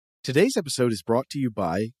Today's episode is brought to you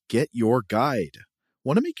by Get Your Guide.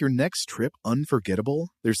 Want to make your next trip unforgettable?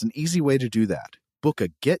 There's an easy way to do that. Book a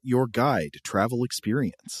Get Your Guide travel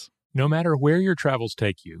experience. No matter where your travels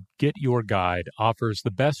take you, Get Your Guide offers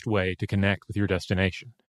the best way to connect with your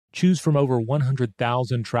destination. Choose from over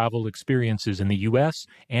 100,000 travel experiences in the U.S.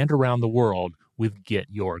 and around the world with Get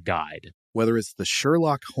Your Guide. Whether it's the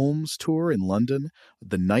Sherlock Holmes tour in London,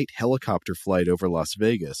 the night helicopter flight over Las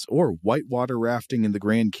Vegas, or whitewater rafting in the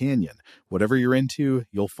Grand Canyon, whatever you're into,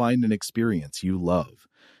 you'll find an experience you love.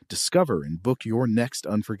 Discover and book your next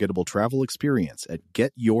unforgettable travel experience at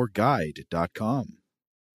getyourguide.com.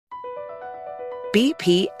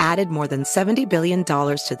 BP added more than $70 billion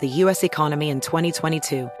to the U.S. economy in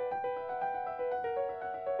 2022.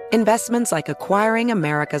 Investments like acquiring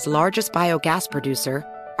America's largest biogas producer,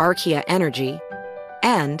 Archaea Energy,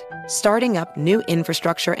 and starting up new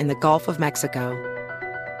infrastructure in the Gulf of Mexico.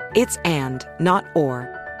 It's and, not or.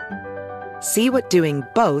 See what doing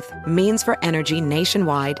both means for energy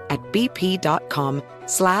nationwide at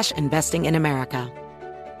bp.com/investing in America.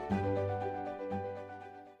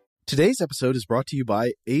 Today's episode is brought to you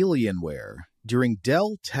by Alienware. During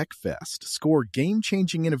Dell Tech Fest, score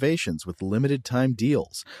game-changing innovations with limited-time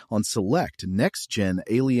deals on select next-gen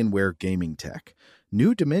Alienware gaming tech.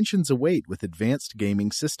 New dimensions await with advanced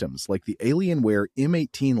gaming systems like the Alienware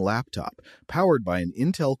M18 laptop, powered by an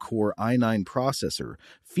Intel Core i9 processor,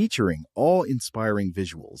 featuring awe-inspiring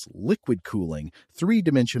visuals, liquid cooling,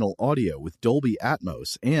 three-dimensional audio with Dolby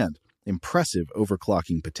Atmos, and impressive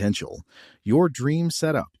overclocking potential. Your dream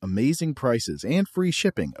setup, amazing prices, and free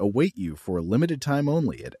shipping await you for a limited time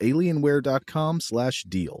only at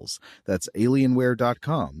alienware.com/deals. That's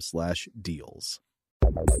alienware.com/deals.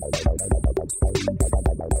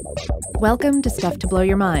 Welcome to Stuff to Blow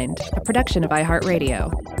Your Mind, a production of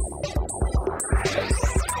iHeartRadio.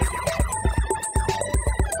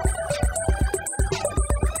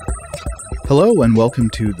 Hello and welcome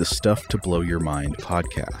to the Stuff to Blow Your Mind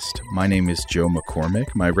podcast. My name is Joe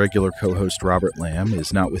McCormick. My regular co-host Robert Lamb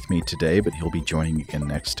is not with me today, but he'll be joining me again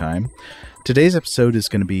next time. Today's episode is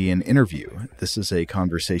going to be an interview. This is a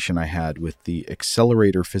conversation I had with the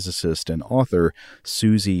accelerator physicist and author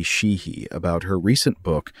Suzie Sheehy about her recent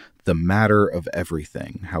book, The Matter of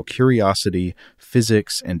Everything: How Curiosity,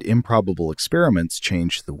 Physics, and Improbable Experiments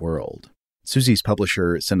Changed the World. Suzie's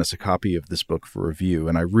publisher sent us a copy of this book for review,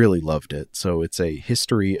 and I really loved it. So it's a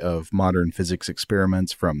history of modern physics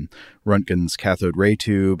experiments from Röntgen's cathode ray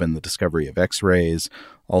tube and the discovery of X-rays,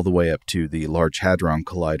 all the way up to the Large Hadron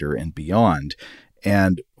Collider and beyond.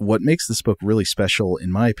 And what makes this book really special,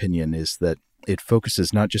 in my opinion, is that it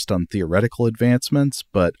focuses not just on theoretical advancements,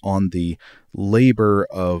 but on the labor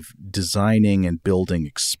of designing and building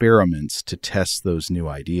experiments to test those new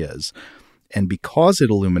ideas. And because it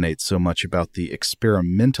illuminates so much about the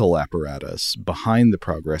experimental apparatus behind the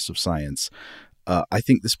progress of science, I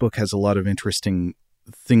think this book has a lot of interesting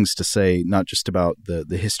things to say, not just about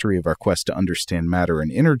the history of our quest to understand matter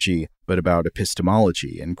and energy, but about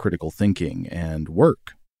epistemology and critical thinking and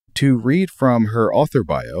work. To read from her author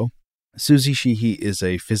bio, Suzie Sheehy is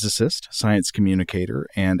a physicist, science communicator,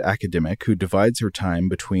 and academic who divides her time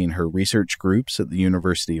between her research groups at the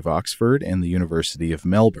University of Oxford and the University of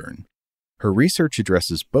Melbourne. Her research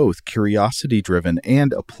addresses both curiosity-driven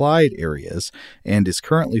and applied areas and is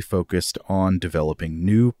currently focused on developing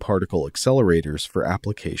new particle accelerators for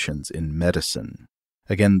applications in medicine.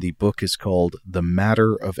 Again, the book is called The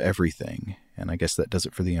Matter of Everything, and I guess that does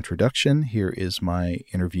it for the introduction. Here is my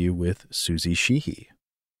interview with Suzie Sheehy.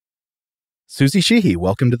 Suzie Sheehy,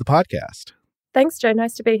 welcome to the podcast. Thanks, Joe.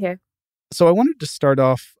 Nice to be here. So I wanted to start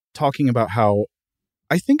off talking about how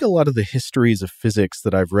I think a lot of the histories of physics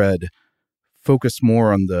that I've read focus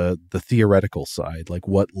more on the theoretical side, like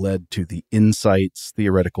what led to the insights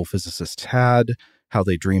theoretical physicists had, how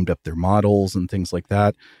they dreamed up their models and things like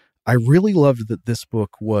that. I really loved that this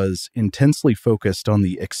book was intensely focused on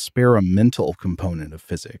the experimental component of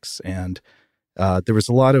physics. And there was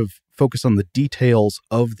a lot of focus on the details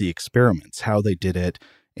of the experiments, how they did it,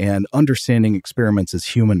 and understanding experiments as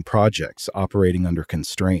human projects operating under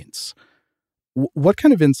constraints. What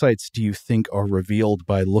kind of insights do you think are revealed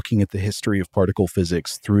by looking at the history of particle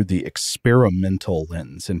physics through the experimental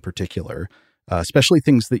lens in particular, especially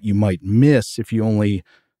things that you might miss if you only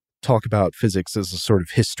talk about physics as a sort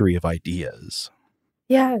of history of ideas?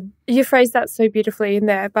 Yeah, you phrased that so beautifully in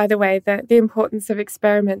there, by the way, the importance of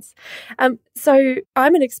experiments. So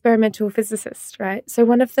I'm an experimental physicist, right? So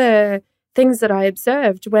one of the things that I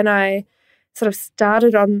observed when I sort of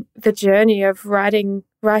started on the journey of writing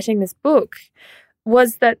this book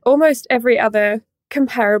was that almost every other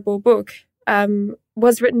comparable book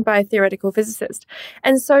was written by a theoretical physicist.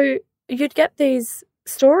 And so you'd get these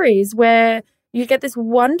stories where you get this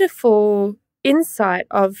wonderful insight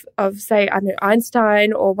of say, I don't know,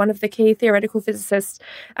 Einstein or one of the key theoretical physicists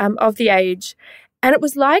of the age. And it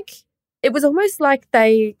was almost like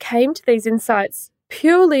they came to these insights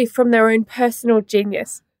purely from their own personal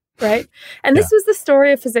genius, right? And this was the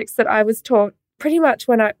story of physics that I was taught pretty much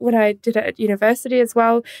when I did it at university as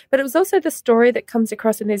well. But it was also the story that comes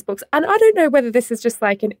across in these books. And I don't know whether this is just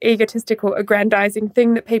like an egotistical, aggrandizing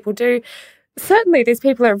thing that people do. Certainly these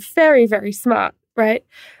people are very, very smart, right?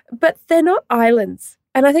 But they're not islands.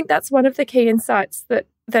 And I think that's one of the key insights that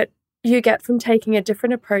you get from taking a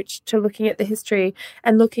different approach to looking at the history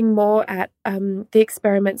and looking more at the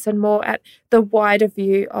experiments and more at the wider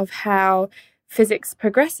view of how physics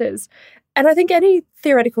progresses. And I think any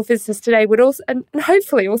theoretical physicist today would also, and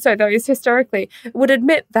hopefully also those historically, would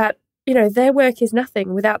admit that, you know, their work is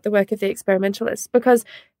nothing without the work of the experimentalists, because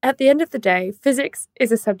at the end of the day, physics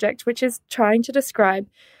is a subject which is trying to describe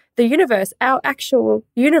the universe, our actual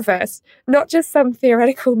universe, not just some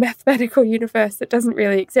theoretical mathematical universe that doesn't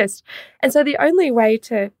really exist. And so the only way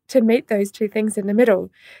to meet those two things in the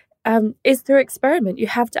middle is through experiment. You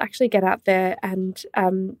have to actually get out there and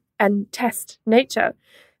test nature.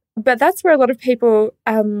 But that's where a lot of people,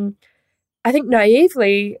 I think,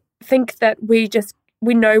 naively think that we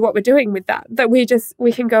know what we're doing with that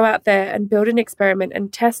we can go out there and build an experiment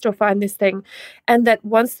and test or find this thing, and that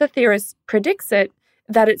once the theorist predicts it,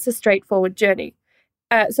 that it's a straightforward journey.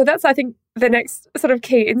 So that's, I think, the next sort of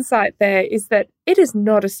key insight there is that it is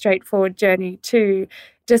not a straightforward journey to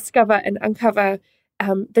discover and uncover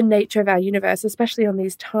the nature of our universe, especially on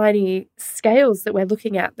these tiny scales that we're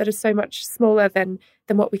looking at that are so much smaller than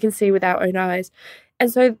what we can see with our own eyes.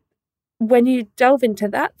 And so when you delve into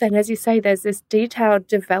that, then, as you say, there's this detailed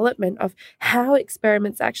development of how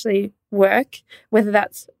experiments actually work, whether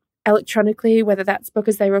that's electronically, whether that's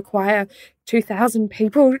because they require 2,000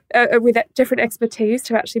 people with different expertise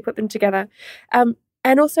to actually put them together.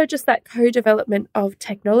 And also just that co-development of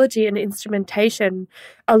technology and instrumentation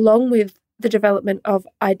along with the development of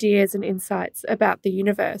ideas and insights about the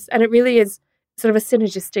universe. And it really is sort of a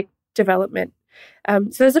synergistic development. So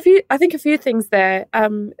there's a few things there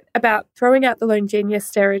about throwing out the lone genius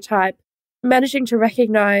stereotype, managing to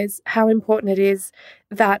recognize how important it is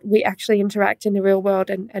that we actually interact in the real world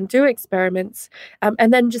and do experiments,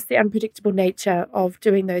 and then just the unpredictable nature of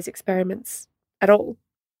doing those experiments at all.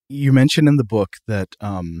 You mentioned in the book that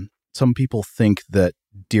some people think that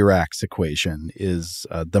Dirac's equation is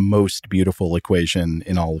the most beautiful equation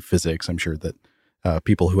in all of physics. I'm sure that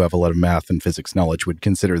people who have a lot of math and physics knowledge would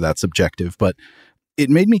consider that subjective, but it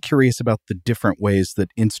made me curious about the different ways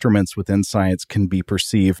that instruments within science can be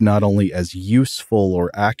perceived not only as useful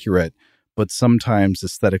or accurate, but sometimes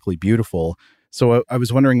aesthetically beautiful. So I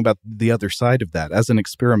was wondering about the other side of that. As an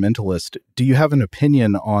experimentalist, do you have an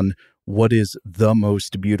opinion on what is the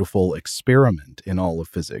most beautiful experiment in all of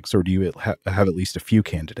physics, or do you have at least a few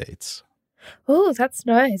candidates? Oh, that's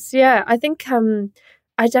nice. Yeah, I think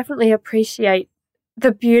I definitely appreciate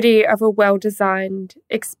the beauty of a well-designed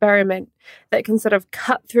experiment that can sort of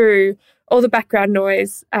cut through all the background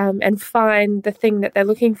noise and find the thing that they're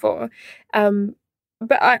looking for.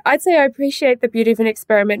 But I'd say I appreciate the beauty of an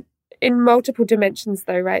experiment in multiple dimensions,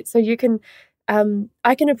 though, right? So you can,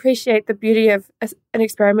 I can appreciate the beauty of an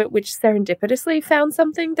experiment which serendipitously found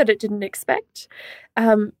something that it didn't expect,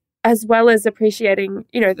 as well as appreciating,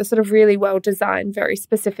 you know, the sort of really well-designed, very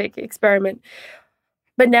specific experiment.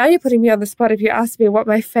 But now you're putting me on the spot if you ask me what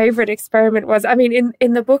my favorite experiment was. I mean,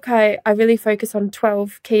 in the book, I really focus on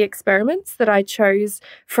 12 key experiments that I chose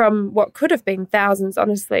from what could have been thousands,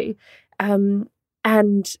 honestly,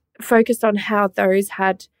 and focused on how those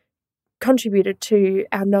had contributed to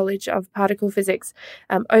our knowledge of particle physics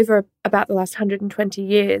over about the last 120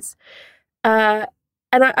 years. And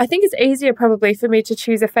I think it's easier probably for me to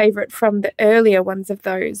choose a favorite from the earlier ones of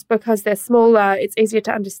those because they're smaller. It's easier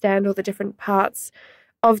to understand all the different parts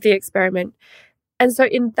of the experiment. And so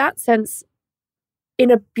in that sense,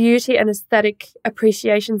 in a beauty and aesthetic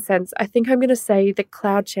appreciation sense, I think I'm going to say the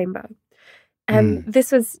cloud chamber. And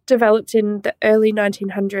this was developed in the early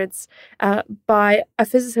 1900s by a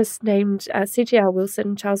physicist named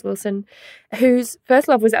Charles Wilson, whose first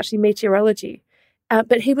love was actually meteorology.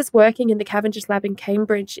 But he was working in the Cavendish lab in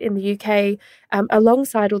Cambridge in the UK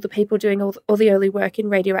alongside all the people doing all the early work in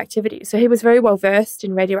radioactivity. So he was very well versed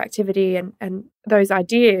in radioactivity and those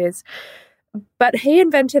ideas. But he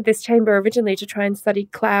invented this chamber originally to try and study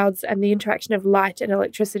clouds and the interaction of light and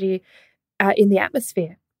electricity in the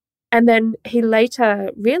atmosphere. And then he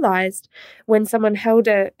later realized when someone held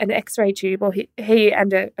an X-ray tube, or he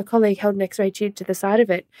and a colleague held an X-ray tube to the side of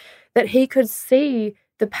it, that he could see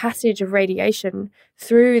the passage of radiation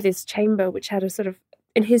through this chamber, which had a sort of,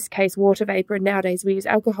 in his case, water vapor, and nowadays we use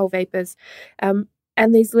alcohol vapors.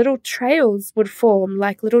 And these little trails would form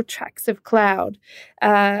like little tracks of cloud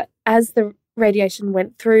as the radiation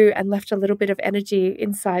went through and left a little bit of energy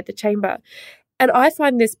inside the chamber. And I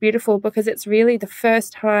find this beautiful because it's really the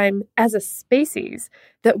first time as a species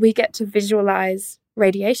that we get to visualize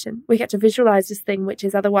radiation. We get to visualize this thing which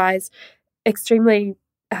is otherwise extremely,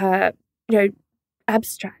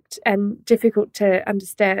 abstract and difficult to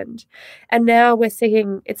understand. And now we're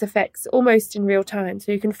seeing its effects almost in real time.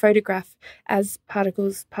 So you can photograph as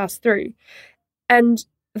particles pass through. And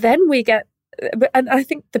then we get, and I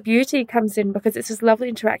think the beauty comes in because it's this lovely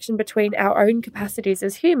interaction between our own capacities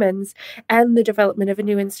as humans and the development of a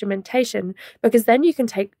new instrumentation, because then you can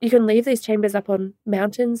leave these chambers up on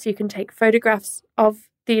mountains, you can take photographs of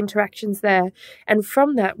the interactions there, and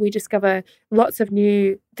from that we discover lots of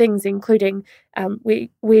new things, including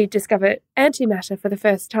we discover antimatter for the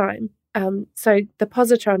first time. So the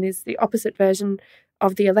positron is the opposite version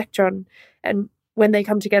of the electron, and when they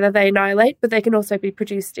come together, they annihilate, but they can also be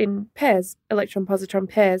produced in pairs, electron-positron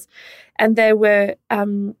pairs. And there were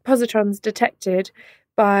positrons detected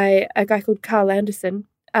by a guy called Carl Anderson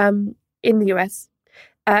in the US,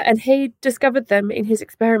 and he discovered them in his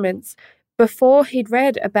experiments before he'd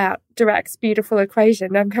read about Dirac's beautiful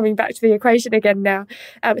equation. I'm coming back to the equation again now.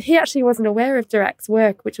 He actually wasn't aware of Dirac's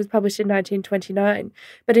work, which was published in 1929.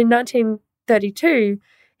 But in 1932,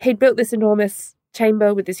 he'd built this enormous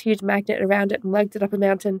chamber with this huge magnet around it and lugged it up a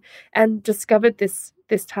mountain and discovered this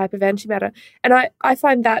type of antimatter. And I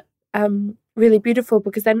find that really beautiful,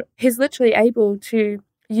 because then he's literally able to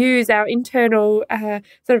use our internal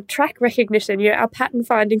sort of track recognition, our pattern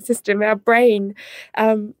finding system, our brain,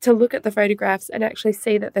 to look at the photographs and actually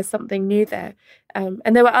see that there's something new there.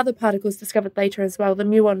 And there were other particles discovered later as well, the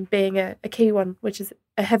muon being a kaon, which is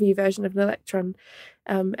a heavy version of an electron.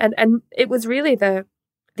 And it was really the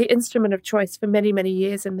instrument of choice for many, many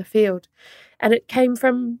years in the field. And it came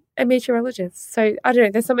from a meteorologist. So I don't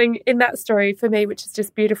know, there's something in that story for me which is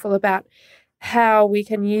just beautiful about how we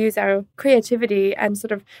can use our creativity and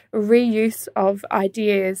sort of reuse of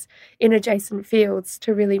ideas in adjacent fields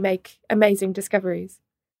to really make amazing discoveries.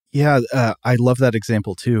 Yeah, I love that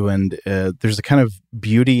example too. And there's a kind of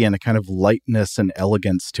beauty and a kind of lightness and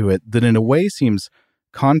elegance to it that in a way seems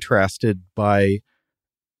contrasted by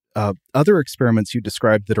other experiments you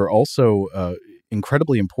described that are also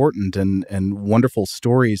incredibly important and wonderful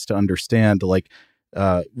stories to understand. Like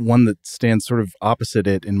one that stands sort of opposite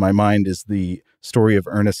it in my mind is the story of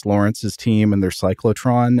Ernest Lawrence's team and their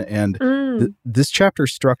cyclotron. And this chapter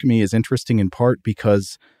struck me as interesting in part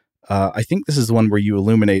because I think this is the one where you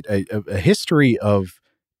illuminate a history of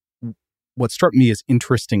what struck me as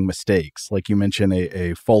interesting mistakes. Like you mentioned,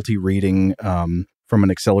 a faulty reading from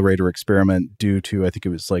an accelerator experiment due to, I think it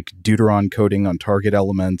was like deuteron coding on target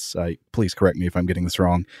elements. Please correct me if I'm getting this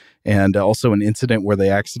wrong. And also an incident where they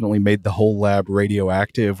accidentally made the whole lab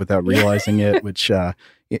radioactive without realizing it, which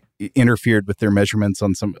interfered with their measurements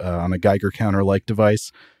on on a Geiger counter-like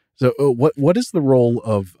device. So what is the role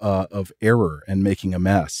of error and making a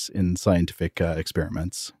mess in scientific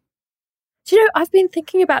experiments? Do you know, I've been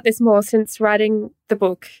thinking about this more since writing the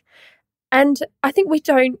book, and I think we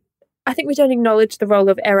don't acknowledge the role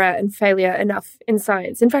of error and failure enough in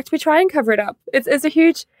science. In fact, we try and cover it up. There's a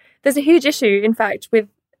huge issue, in fact, with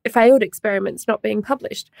failed experiments not being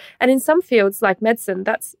published. And in some fields like medicine,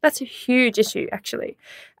 that's a huge issue, actually.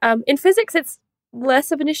 In physics, it's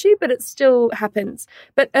less of an issue, but it still happens.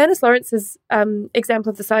 But Ernest Lawrence's example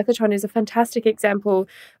of the cyclotron is a fantastic example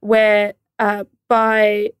where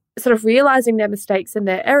by sort of realizing their mistakes and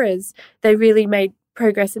their errors, they really made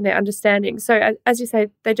progress in their understanding. So as you say,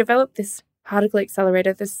 they developed this particle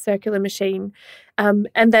accelerator, this circular machine, and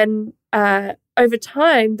then over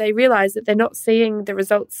time they realize that they're not seeing the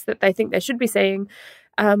results that they think they should be seeing,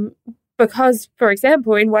 because, for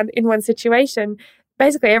example, in one situation,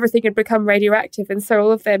 basically everything had become radioactive, and so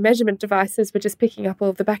all of their measurement devices were just picking up all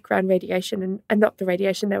of the background radiation and not the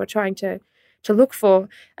radiation they were trying to look for.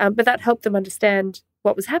 But that helped them understand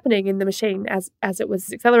what was happening in the machine as it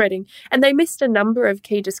was accelerating. And they missed a number of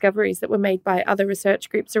key discoveries that were made by other research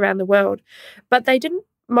groups around the world. But they didn't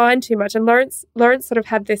mind too much. And Lawrence sort of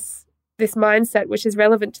had this mindset, which is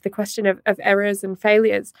relevant to the question of errors and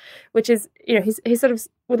failures, which is, he sort of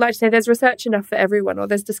would like to say there's research enough for everyone, or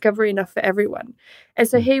there's discovery enough for everyone. And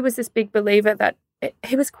so he was this big believer that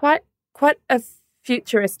he was quite a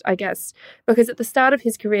futurist, I guess, because at the start of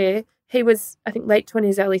his career, he was, I think, late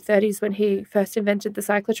 20s, early 30s when he first invented the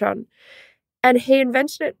cyclotron. And he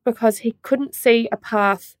invented it because he couldn't see a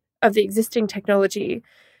path of the existing technology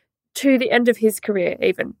to the end of his career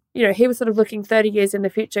even. He was sort of looking 30 years in the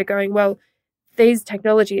future going, well, these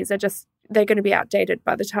technologies they're going to be outdated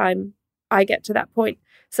by the time I get to that point.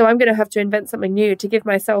 So I'm going to have to invent something new to give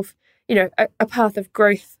myself, a path of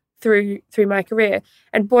growth through my career.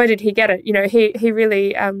 And boy, did he get it. He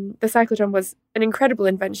really, the cyclotron was an incredible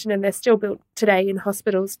invention, and they're still built today in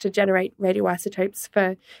hospitals to generate radioisotopes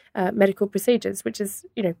for medical procedures, which is,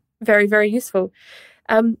 very, very useful.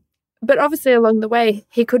 But obviously along the way,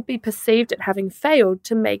 he could be perceived at having failed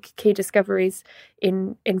to make key discoveries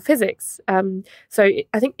in physics. So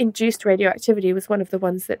I think induced radioactivity was one of the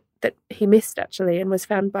ones that he missed, actually, and was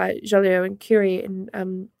found by Joliot and Curie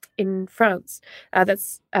in France.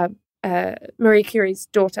 That's Marie Curie's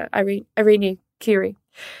daughter, Irene Curie.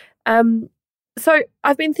 So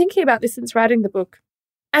I've been thinking about this since writing the book.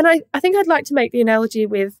 And I think I'd like to make the analogy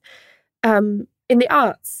with in the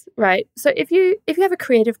arts, right? So if you have a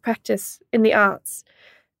creative practice in the arts,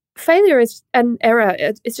 failure is an error.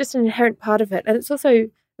 It's just an inherent part of it. And it's also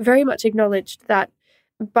very much acknowledged that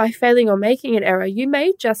by failing or making an error, you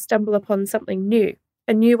may just stumble upon something new,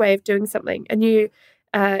 a new way of doing something, a new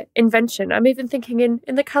invention. I'm even thinking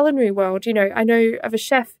in the culinary world. I know of a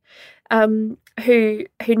chef who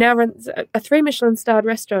now runs a 3 Michelin starred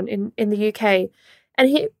restaurant in the UK.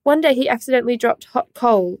 And one day he accidentally dropped hot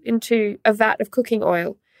coal into a vat of cooking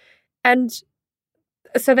oil. And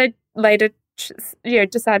so they later,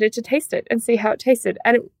 decided to taste it and see how it tasted.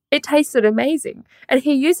 And it tasted amazing. And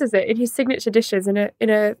he uses it in his signature dishes in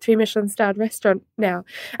a 3 Michelin starred restaurant now.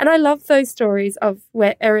 And I love those stories of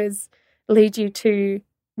where errors lead you to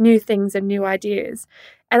new things and new ideas.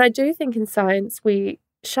 And I do think in science we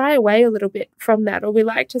shy away a little bit from that, or we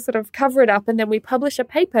like to sort of cover it up, and then we publish a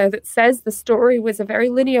paper that says the story was a very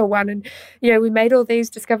linear one, and we made all these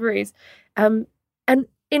discoveries. And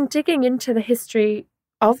in digging into the history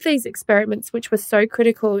of these experiments, which were so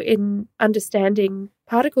critical in understanding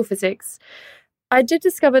particle physics, I did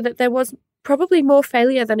discover that there was probably more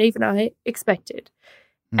failure than even I expected.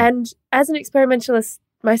 And as an experimentalist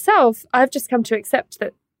myself, I've just come to accept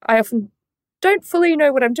that I often don't fully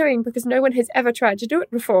know what I'm doing because no one has ever tried to do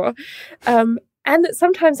it before. And that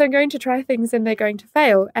sometimes I'm going to try things and they're going to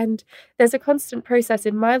fail. And there's a constant process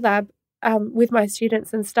in my lab with my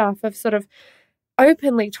students and staff of sort of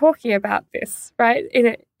openly talking about this, right?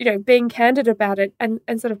 Being candid about it and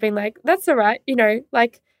sort of being like, that's all right,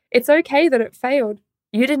 like it's okay that it failed.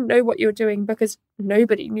 You didn't know what you were doing because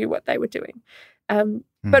nobody knew what they were doing.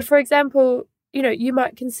 But for example, you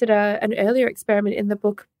might consider an earlier experiment in the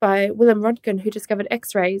book by Willem Röntgen, who discovered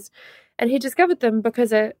X-rays. And he discovered them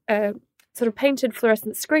because a sort of painted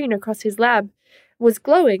fluorescent screen across his lab was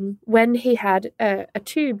glowing when he had a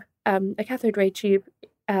tube, a cathode ray tube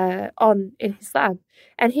on in his lab.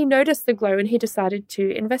 And he noticed the glow and he decided to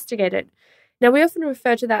investigate it. Now, we often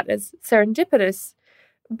refer to that as serendipitous,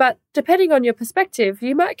 but depending on your perspective,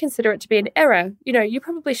 you might consider it to be an error. You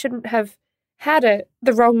probably shouldn't have had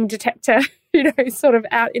the wrong detector, sort of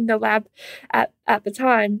out in the lab at the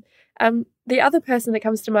time. The other person that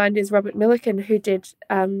comes to mind is Robert Millikan, who did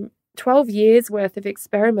 12 years worth of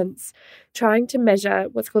experiments trying to measure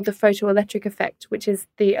what's called the photoelectric effect, which is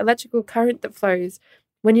the electrical current that flows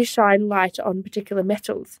when you shine light on particular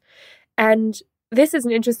metals. And this is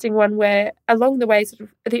an interesting one where along the way, sort of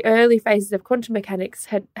the early phases of quantum mechanics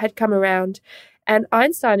had come around, and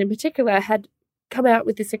Einstein in particular had come out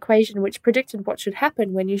with this equation which predicted what should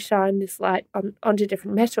happen when you shine this light onto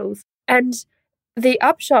different metals. And the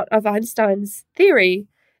upshot of Einstein's theory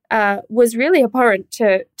was really abhorrent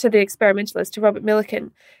to the experimentalist, to Robert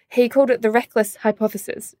Millikan. He called it the reckless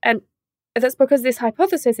hypothesis. And that's because this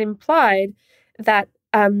hypothesis implied that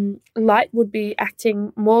light would be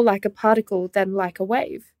acting more like a particle than like a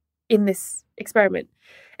wave in this experiment.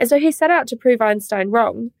 And so he set out to prove Einstein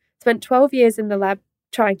wrong, spent 12 years in the lab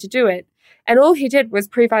trying to do it, and all he did was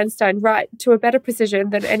prove Einstein right to a better precision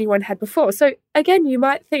than anyone had before. So again, you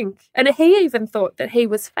might think, and he even thought that he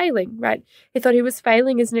was failing, right? He thought he was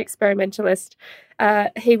failing as an experimentalist.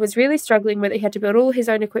 He was really struggling with it. He had to build all his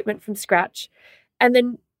own equipment from scratch. And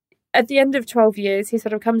then at the end of 12 years, he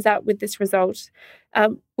sort of comes out with this result,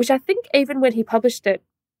 which I think even when he published it,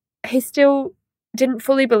 he still didn't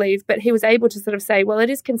fully believe, but he was able to sort of say, well, it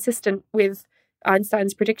is consistent with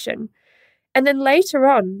Einstein's prediction. And then later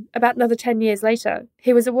on, about another 10 years later,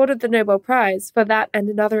 he was awarded the Nobel Prize for that and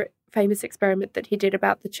another famous experiment that he did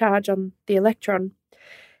about the charge on the electron.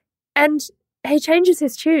 And he changes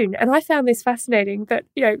his tune. And I found this fascinating, that,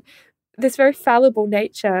 this very fallible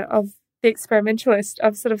nature of the experimentalist,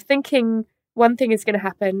 of sort of thinking one thing is going to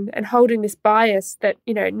happen and holding this bias that,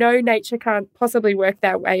 no, nature can't possibly work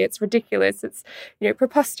that way. It's ridiculous. It's,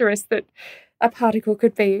 preposterous that a particle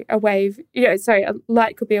could be a wave, a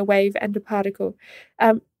light could be a wave and a particle.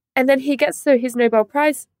 And then he gets to his Nobel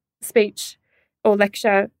Prize speech or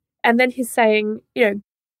lecture, and then he's saying,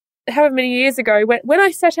 however many years ago, when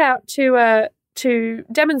I set out to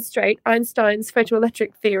demonstrate Einstein's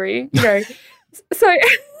photoelectric theory, so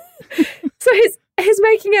he's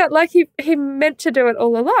making out like he meant to do it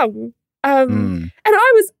all along. And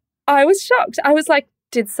I was shocked. I was like,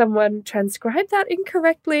 did someone transcribe that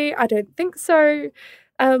incorrectly? I don't think so.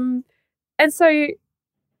 And so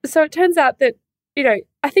it turns out that,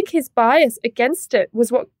 I think his bias against it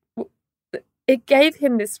was what it gave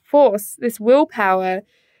him this force, this willpower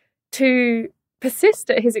to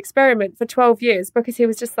persist at his experiment for 12 years, because he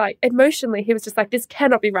was just like, emotionally, he was just like, this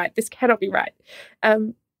cannot be right. This cannot be right.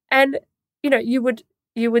 And, you would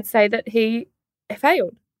say that he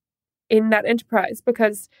failed in that enterprise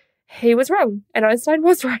because he was wrong and Einstein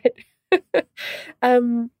was right. But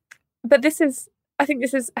I think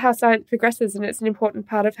this is how science progresses, and it's an important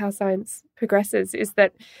part of how science progresses, is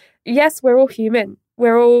that, yes, we're all human.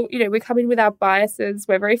 We're all, we come in with our biases.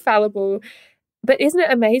 We're very fallible. But isn't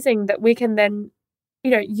it amazing that we can then,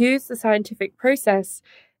 use the scientific process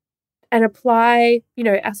and apply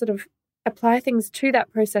things to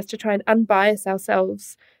that process to try and unbias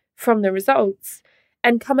ourselves from the results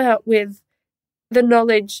and come out with the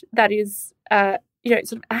knowledge that is,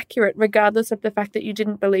 sort of accurate, regardless of the fact that you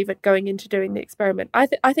didn't believe it going into doing the experiment. I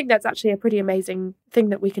think that's actually a pretty amazing thing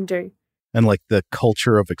that we can do. And like the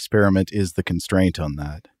culture of experiment is the constraint on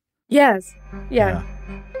that. Yes. Yeah.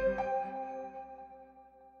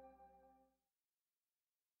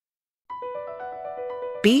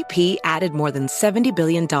 BP added more than $70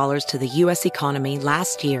 billion to the U.S. economy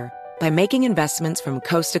last year by making investments from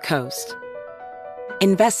coast to coast.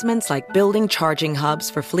 Investments like building charging hubs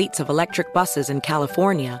for fleets of electric buses in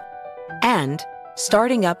California and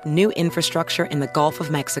starting up new infrastructure in the Gulf of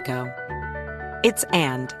Mexico. It's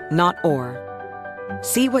and, not or.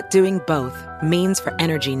 See what doing both means for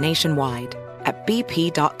energy nationwide at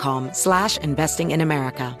bp.com/investing in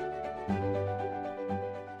America.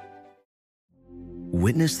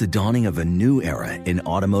 Witness the dawning of a new era in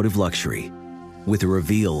automotive luxury with a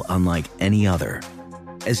reveal unlike any other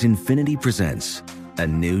as Infiniti presents a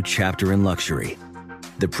new chapter in luxury,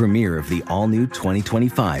 the premiere of the all-new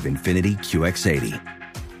 2025 Infiniti QX80.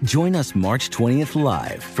 Join us March 20th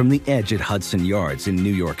live from the Edge at Hudson Yards in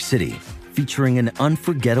New York City, featuring an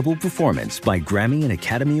unforgettable performance by Grammy and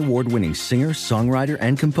Academy Award-winning singer, songwriter,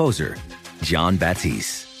 and composer, Jon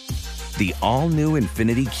Batiste. The all-new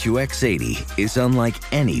Infiniti QX80 is unlike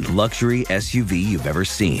any luxury SUV you've ever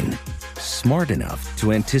seen. Smart enough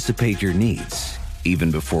to anticipate your needs,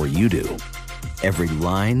 even before you do. Every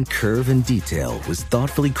line, curve, and detail was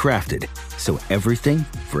thoughtfully crafted, so everything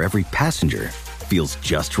for every passenger feels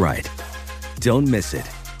just right. Don't miss it.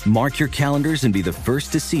 Mark your calendars and be the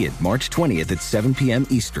first to see it March 20th at 7 p.m.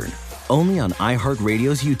 Eastern, only on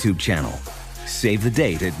iHeartRadio's YouTube channel. Save the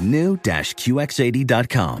date at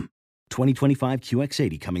new-QX80.com. 2025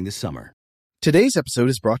 QX80 coming this summer. Today's episode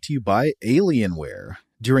is brought to you by Alienware.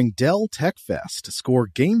 During Dell Tech Fest, score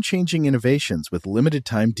game-changing innovations with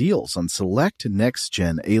limited-time deals on select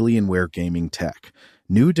next-gen Alienware gaming tech.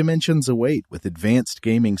 New dimensions await with advanced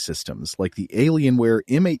gaming systems like the Alienware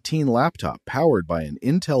M18 laptop powered by an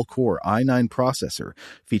Intel Core i9 processor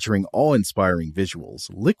featuring awe-inspiring visuals,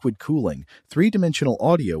 liquid cooling, three-dimensional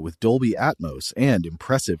audio with Dolby Atmos, and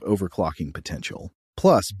impressive overclocking potential.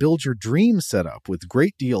 Plus, build your dream setup with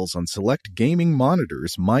great deals on select gaming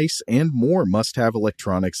monitors, mice, and more must-have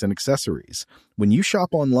electronics and accessories. When you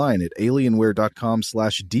shop online at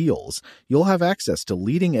alienware.com/deals, you'll have access to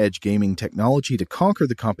leading-edge gaming technology to conquer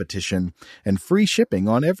the competition and free shipping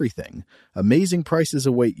on everything. Amazing prices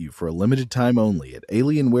await you for a limited time only at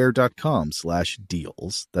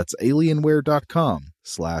alienware.com/deals. That's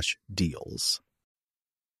alienware.com/deals.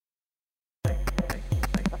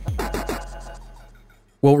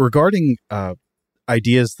 Well, regarding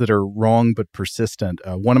ideas that are wrong but persistent,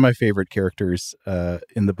 one of my favorite characters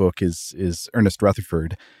in the book is Ernest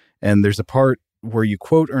Rutherford. And there's a part where you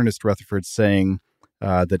quote Ernest Rutherford saying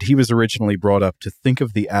that he was originally brought up to think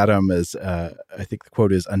of the atom as, I think the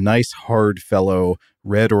quote is, a nice hard fellow,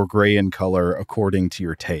 red or gray in color, according to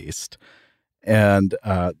your taste. And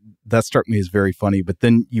that struck me as very funny. But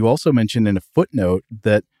then you also mentioned in a footnote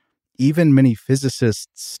that even many physicists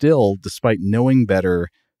still, despite knowing better,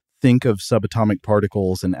 think of subatomic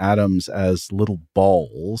particles and atoms as little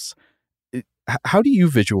balls. How do you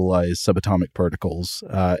visualize subatomic particles,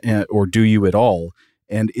 or do you at all?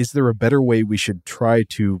 And is there a better way we should try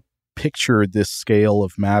to picture this scale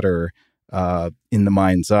of matter in the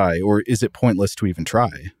mind's eye, or is it pointless to even try?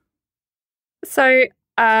 So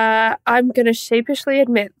I'm going to sheepishly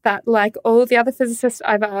admit that, like all the other physicists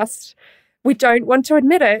I've asked, we don't want to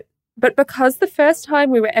admit it. But because the first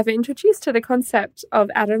time we were ever introduced to the concept of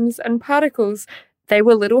atoms and particles, they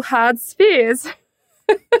were little hard spheres.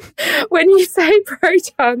 When you say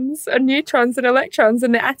protons and neutrons and electrons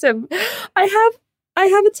in the atom, I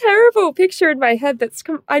have a terrible picture in my head that's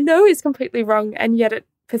I know is completely wrong, and yet it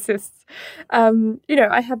persists.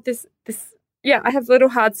 I have I have little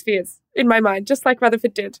hard spheres in my mind, just like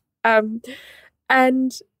Rutherford did. And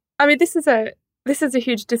I mean, this is a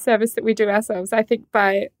huge disservice that we do ourselves, I think,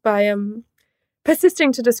 by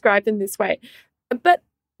persisting to describe them this way. But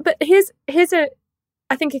here's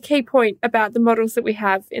I think a key point about the models that we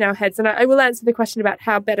have in our heads, and I will answer the question about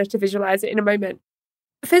how better to visualize it in a moment.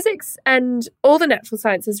 Physics and all the natural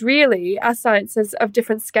sciences really are sciences of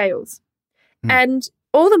different scales. And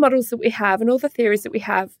all the models that we have and all the theories that we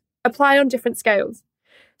have apply on different scales.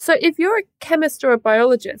 So if you're a chemist or a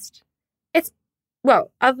biologist,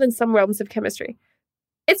 other than some realms of chemistry,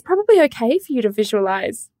 it's probably okay for you to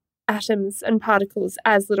visualize atoms and particles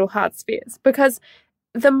as little hard spheres, because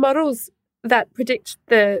the models that predict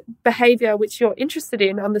the behavior which you're interested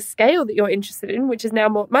in on the scale that you're interested in, which is now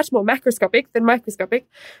much more macroscopic than microscopic,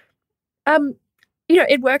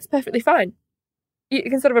 it works perfectly fine. You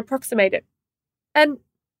can sort of approximate it. And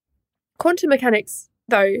quantum mechanics,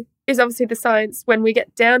 though, is obviously the science when we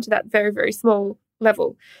get down to that very, very small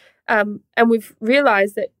level. And we've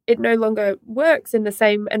realized that it no longer works in the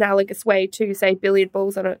same analogous way to, say, billiard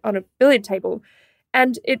balls on a billiard table.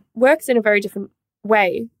 And it works in a very different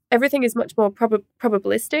way. Everything is much more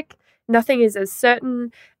probabilistic. Nothing is as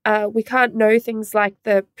certain. We can't know things like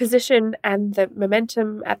the position and the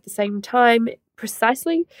momentum at the same time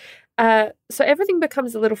precisely. So everything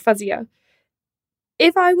becomes a little fuzzier.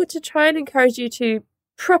 If I were to try and encourage you to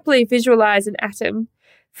properly visualize an atom,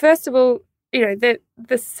 first of all,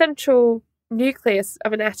 the central nucleus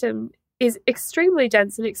of an atom is extremely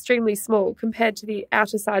dense and extremely small compared to the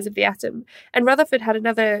outer size of the atom. And Rutherford had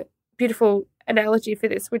another beautiful analogy for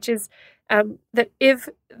this, which is that if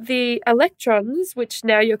the electrons, which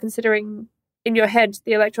now you're considering in your head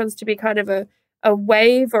the electrons to be kind of a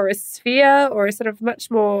wave or a sphere or a sort of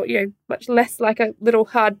much more, much less like a little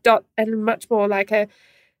hard dot and much more like a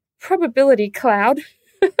probability cloud,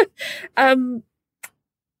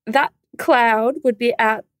 that cloud would be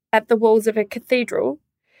out at the walls of a cathedral.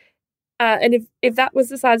 And if that was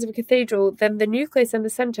the size of a cathedral, then the nucleus in the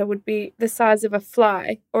center would be the size of a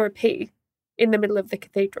fly or a pea in the middle of the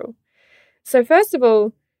cathedral. So first of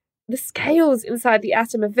all, the scales inside the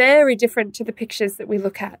atom are very different to the pictures that we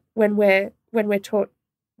look at when we're taught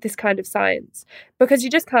this kind of science, because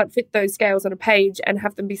you just can't fit those scales on a page and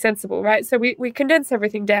have them be sensible, right? So we condense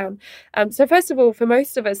everything down. So first of all, for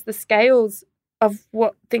most of us, the scales of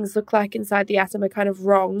what things look like inside the atom are kind of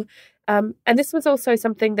wrong. And this was also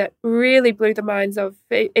something that really blew the minds of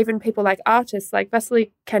even people like artists, like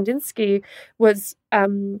Vasily Kandinsky was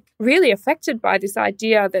really affected by this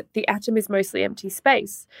idea that the atom is mostly empty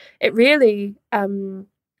space. It really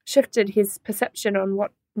shifted his perception on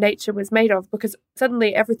what nature was made of, because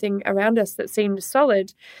suddenly everything around us that seemed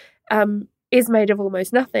solid is made of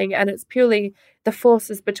almost nothing, and it's purely the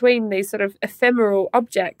forces between these sort of ephemeral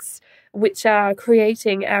objects which are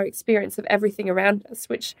creating our experience of everything around us,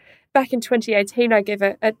 which back in 2018 I gave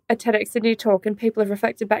a TEDx Sydney talk, and people have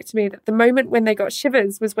reflected back to me that the moment when they got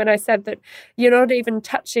shivers was when I said that you're not even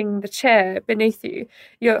touching the chair beneath you,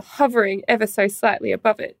 you're hovering ever so slightly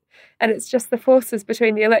above it. And it's just the forces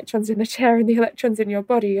between the electrons in the chair and the electrons in your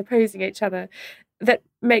body opposing each other that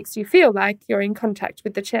makes you feel like you're in contact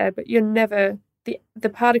with the chair, but you're never, the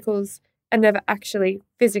particles are never actually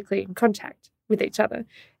physically in contact with each other.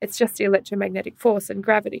 It's just the electromagnetic force and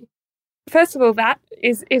gravity. First of all, that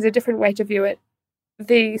is a different way to view it.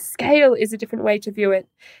 The scale is a different way to view it.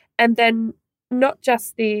 And then not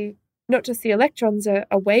just the electrons are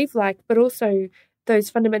wave-like, but also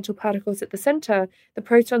those fundamental particles at the center, the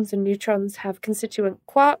protons and neutrons, have constituent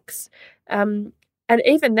quarks. And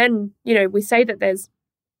even then, we say that there's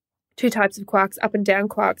two types of quarks, up and down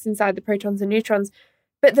quarks inside the protons and neutrons,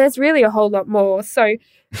 but there's really a whole lot more. So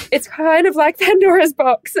it's kind of like Pandora's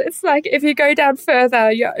box. It's like if you go down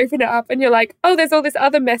further, you open it up and you're like, oh, there's all this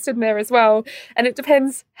other mess in there as well. And it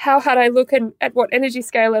depends how hard I look and at what energy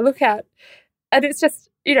scale I look at. And it's just,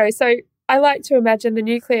 so I like to imagine the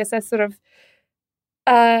nucleus as sort of,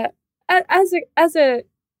 as a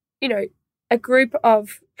a group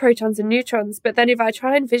of protons and neutrons, but then if I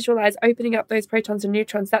try and visualize opening up those protons and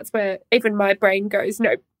neutrons, that's where even my brain goes,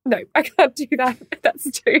 no, I can't do that.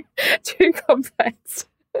 That's too complex.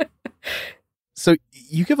 So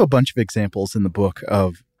you give a bunch of examples in the book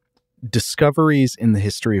of discoveries in the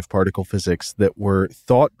history of particle physics that were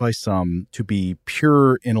thought by some to be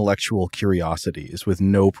pure intellectual curiosities with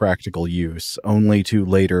no practical use, only to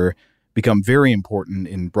later become very important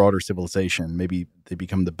in broader civilization. Maybe they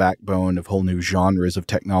become the backbone of whole new genres of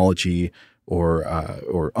technology,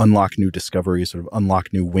 or unlock new discoveries, sort of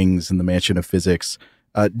unlock new wings in the mansion of physics.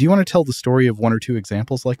 Do you want to tell the story of one or two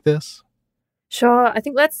examples like this? Sure. I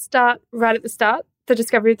think let's start right at the start, the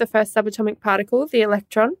discovery of the first subatomic particle, the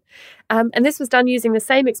electron. And this was done using the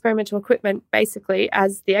same experimental equipment, basically,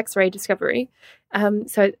 as the X-ray discovery.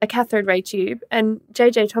 So a cathode ray tube. And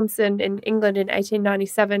J.J. Thomson in England in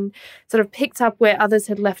 1897 sort of picked up where others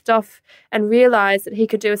had left off and realized that he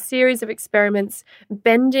could do a series of experiments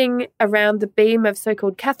bending around the beam of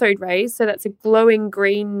so-called cathode rays. So that's a glowing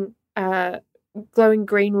green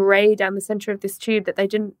ray down the center of this tube that they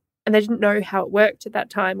didn't know how it worked at that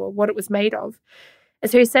time or what it was made of.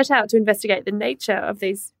 And so he set out to investigate the nature of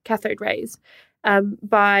these cathode rays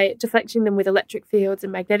by deflecting them with electric fields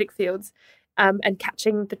and magnetic fields and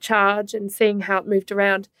catching the charge and seeing how it moved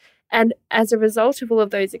around. And as a result of all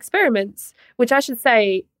of those experiments, which I should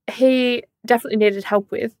say he definitely needed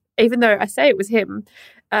help with, even though I say it was him,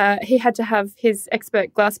 he had to have his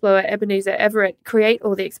expert glassblower Ebenezer Everett create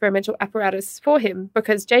all the experimental apparatus for him,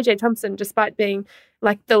 because J.J. Thomson, despite being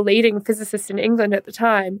like the leading physicist in England at the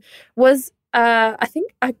time, was, I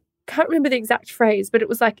can't remember the exact phrase, but it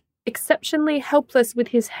was like exceptionally helpless with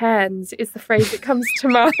his hands is the phrase that comes to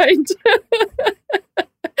mind.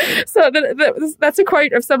 So that's a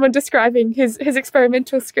quote of someone describing his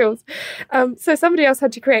experimental skills. So somebody else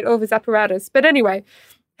had to create all of his apparatus. But anyway,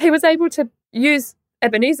 he was able to use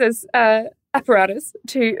Ebenezer's apparatus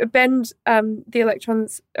to bend the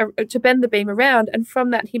electrons, to bend the beam around. And from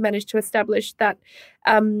that, he managed to establish that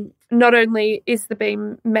not only is the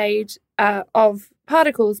beam made of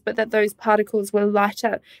particles, but that those particles were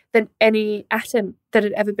lighter than any atom that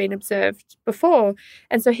had ever been observed before.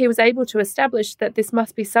 And so he was able to establish that this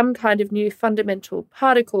must be some kind of new fundamental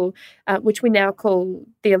particle, which we now call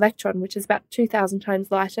the electron, which is about 2,000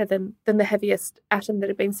 times lighter than the heaviest atom that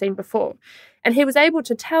had been seen before. And he was able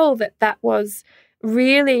to tell that that was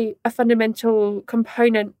really a fundamental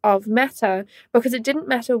component of matter, because it didn't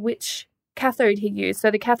matter which cathode he used.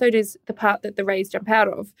 So the cathode is the part that the rays jump out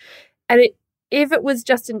of. And if it was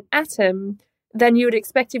just an atom, then you would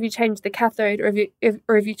expect if you changed the cathode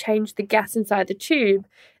or if you changed the gas inside the tube,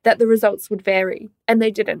 that the results would vary. And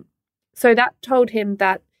they didn't. So that told him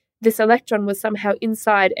that this electron was somehow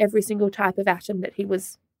inside every single type of atom that he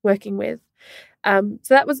was working with. So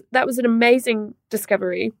that was an amazing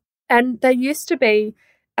discovery. And there used to be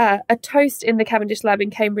a toast in the Cavendish lab in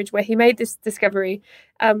Cambridge where he made this discovery.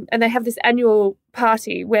 And they have this annual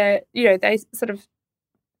party where, they sort of,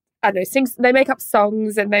 they make up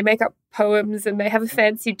songs and they make up poems and they have a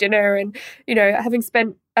fancy dinner. And, having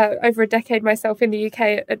spent over a decade myself in the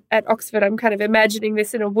UK at Oxford, I'm kind of imagining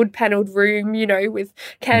this in a wood-panelled room, with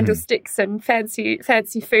candlesticks and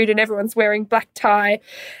fancy food, and everyone's wearing black tie.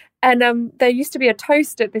 And there used to be a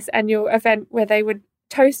toast at this annual event where they would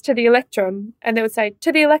toast to the electron, and they would say,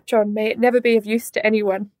 "To the electron, may it never be of use to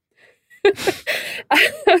anyone."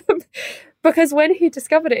 Because when he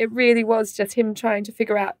discovered it, it really was just him trying to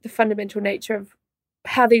figure out the fundamental nature of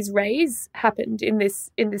how these rays happened in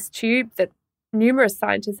this tube that numerous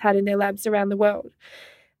scientists had in their labs around the world.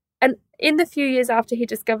 And in the few years after he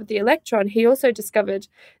discovered the electron, he also discovered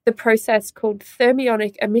the process called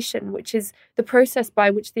thermionic emission, which is the process by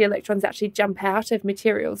which the electrons actually jump out of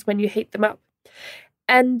materials when you heat them up.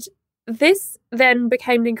 And this then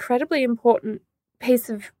became an incredibly important piece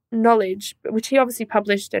of knowledge, which he obviously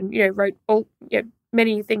published and wrote all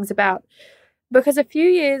many things about. Because a few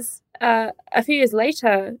years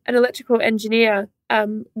later, an electrical engineer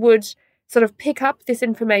would sort of pick up this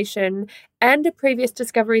information and a previous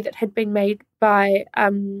discovery that had been made by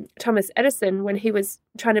Thomas Edison when he was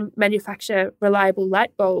trying to manufacture reliable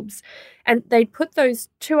light bulbs, and they'd put those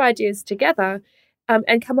two ideas together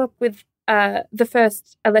and come up with the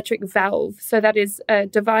first electric valve. So that is a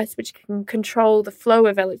device which can control the flow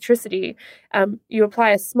of electricity. You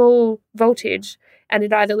apply a small voltage and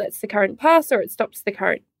it either lets the current pass or it stops the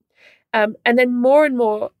current. And then more and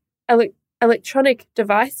more electronic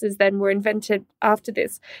devices then were invented after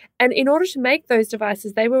this. And in order to make those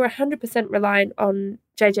devices, they were 100% reliant on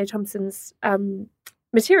J.J. Thomson's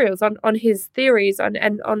materials, on his theories,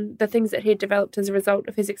 and on the things that he had developed as a result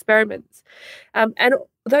of his experiments. And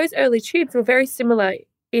those early tubes were very similar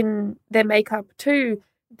in their makeup to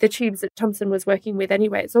the tubes that Thomson was working with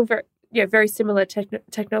anyway. It's all very similar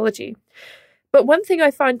technology. But one thing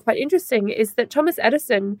I find quite interesting is that Thomas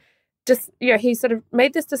Edison he sort of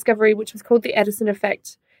made this discovery, which was called the Edison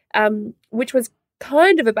effect, which was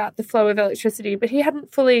kind of about the flow of electricity, but he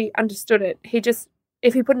hadn't fully understood it.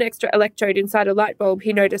 If he put an extra electrode inside a light bulb,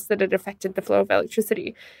 he noticed that it affected the flow of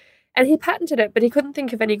electricity. And he patented it, but he couldn't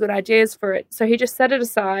think of any good ideas for it. So he just set it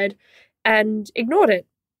aside and ignored it.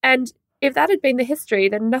 And if that had been the history,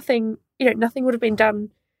 then nothing would have been done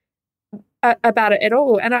about it at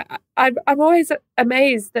all. And I'm always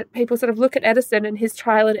amazed that people sort of look at Edison and his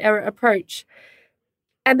trial and error approach,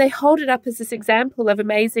 and they hold it up as this example of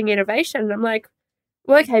amazing innovation. And I'm like,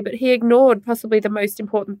 well, okay, but he ignored possibly the most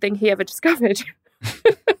important thing he ever discovered.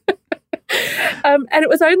 And it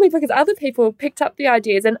was only because other people picked up the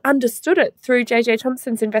ideas and understood it through J.J.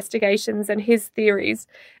 Thomson's investigations and his theories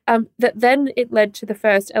that then it led to the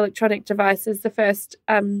first electronic devices, the first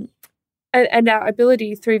and our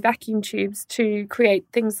ability through vacuum tubes to create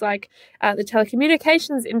things like the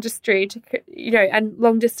telecommunications industry, and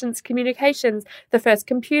long-distance communications, the first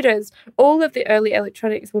computers. All of the early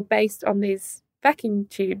electronics were based on these vacuum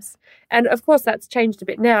tubes. And of course, that's changed a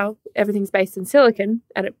bit now. Everything's based in silicon,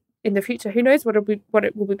 and in the future, who knows what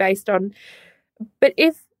it will be based on. But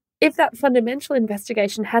if that fundamental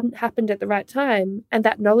investigation hadn't happened at the right time and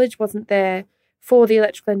that knowledge wasn't there for the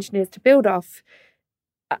electrical engineers to build off,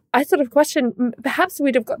 I sort of question, perhaps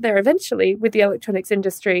we'd have got there eventually with the electronics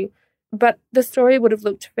industry, but the story would have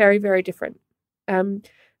looked very, very different. I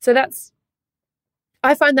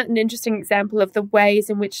find that an interesting example of the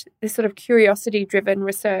ways in which this sort of curiosity-driven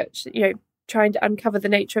research, trying to uncover the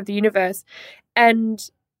nature of the universe,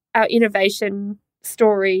 and our innovation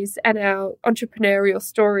stories and our entrepreneurial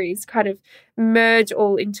stories kind of merge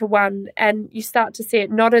all into one, and you start to see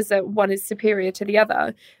it not as one is superior to the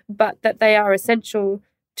other, but that they are essential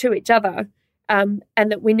to each other, and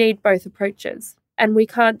that we need both approaches. And we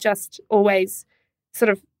can't just always sort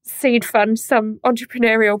of seed fund some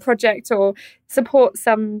entrepreneurial project or support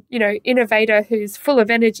some, innovator who's full of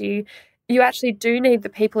energy. You actually do need the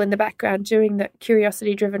people in the background doing that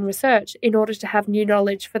curiosity-driven research in order to have new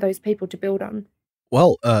knowledge for those people to build on.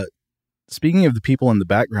 Well, speaking of the people in the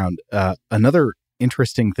background, another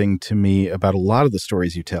interesting thing to me about a lot of the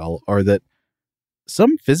stories you tell are that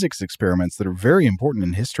some physics experiments that are very important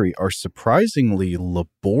in history are surprisingly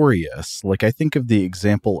laborious. Like, I think of the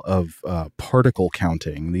example of particle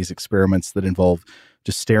counting, these experiments that involve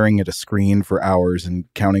just staring at a screen for hours and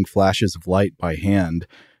counting flashes of light by hand.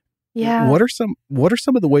 Yeah. What are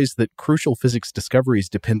some of the ways that crucial physics discoveries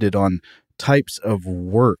depended on types of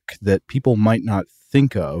work that people might not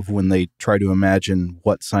think of when they try to imagine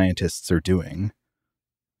what scientists are doing?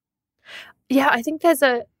 Yeah, I think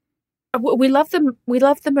we love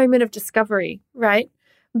the moment of discovery, right?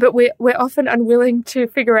 But we're often unwilling to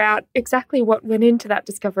figure out exactly what went into that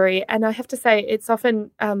discovery. And I have to say, it often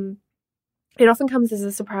comes as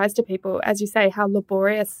a surprise to people, as you say, how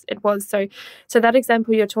laborious it was. So that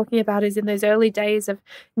example you're talking about is in those early days of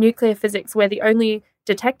nuclear physics, where the only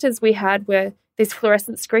detectors we had were these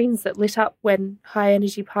fluorescent screens that lit up when high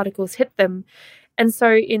energy particles hit them. And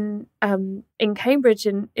so in Cambridge,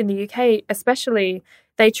 in the UK especially,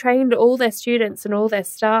 they trained all their students and all their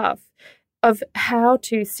staff of how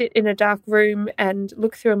to sit in a dark room and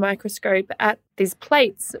look through a microscope at these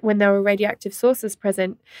plates when there were radioactive sources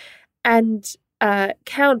present, and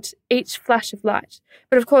count each flash of light.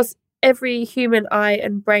 But of course, every human eye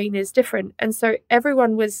and brain is different. And so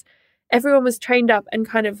everyone was trained up and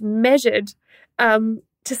kind of measured to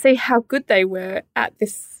see how good they were at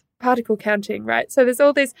this particle counting, right? So there's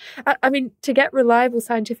all this, to get reliable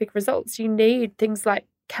scientific results, you need things like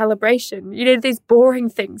calibration. You need these boring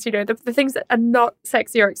things, the things that are not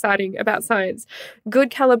sexy or exciting about science. Good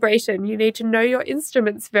calibration. You need to know your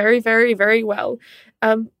instruments very, very, very well.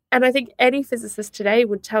 And I think any physicist today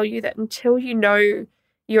would tell you that until you know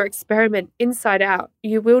your experiment inside out,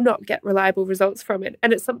 you will not get reliable results from it.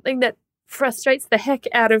 And it's something that frustrates the heck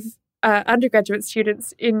out of undergraduate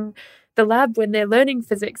students in the lab when they're learning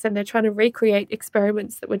physics and they're trying to recreate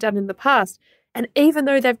experiments that were done in the past. And even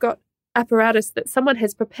though they've got apparatus that someone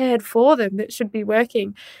has prepared for them that should be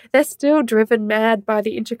working, they're still driven mad by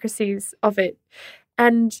the intricacies of it.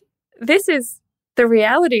 And this is the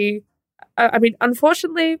reality.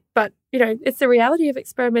 Unfortunately, but, it's the reality of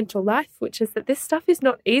experimental life, which is that this stuff is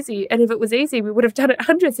not easy. And if it was easy, we would have done it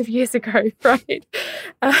hundreds of years ago, right?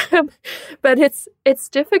 But it's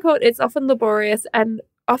difficult. It's often laborious. And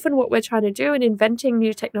often what we're trying to do in inventing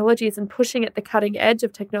new technologies and pushing at the cutting edge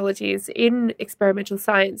of technologies in experimental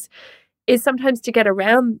science is sometimes to get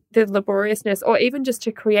around the laboriousness, or even just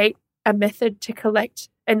to create a method to collect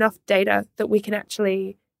enough data that we can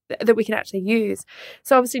actually use.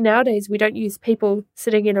 So obviously nowadays we don't use people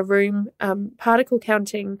sitting in a room particle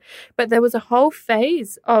counting, but there was a whole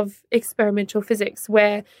phase of experimental physics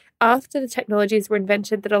where, after the technologies were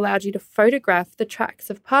invented that allowed you to photograph the tracks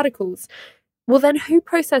of particles, well, then who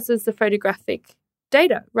processes the photographic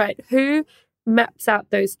data, right? Who maps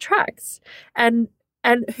out those tracks, and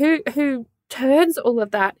who turns all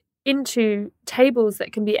of that into tables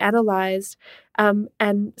that can be analysed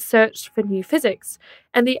and searched for new physics?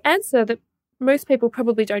 And the answer that most people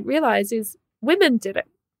probably don't realise is women did it.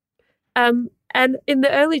 And in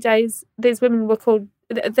the early days, these women were called,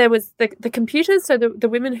 there was the computers, so the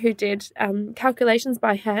women who did calculations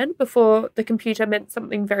by hand before the computer meant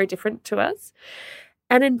something very different to us.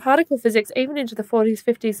 And in particle physics, even into the 40s,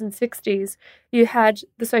 50s and 60s, you had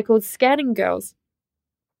the so-called scanning girls.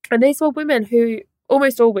 And these were women who,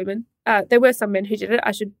 almost all women, there were some men who did it,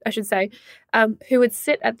 I should say, who would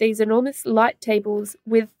sit at these enormous light tables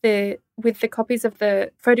with the copies of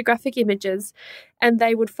the photographic images, and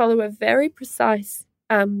they would follow a very precise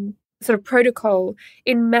sort of protocol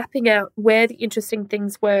in mapping out where the interesting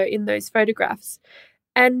things were in those photographs.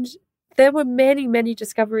 And there were many, many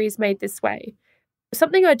discoveries made this way.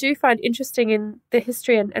 Something I do find interesting in the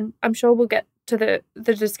history, and I'm sure we'll get to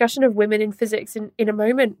the discussion of women in physics in a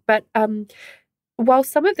moment, but while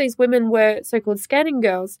some of these women were so-called scanning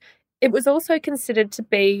girls, it was also considered to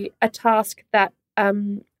be a task that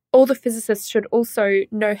all the physicists should also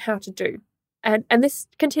know how to do. And this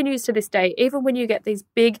continues to this day. Even when you get these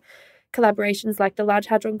big collaborations like the Large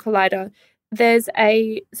Hadron Collider, there's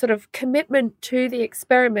a sort of commitment to the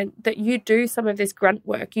experiment that you do some of this grunt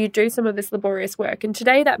work, you do some of this laborious work. And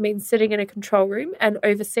today that means sitting in a control room and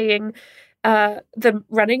overseeing the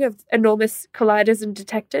running of enormous colliders and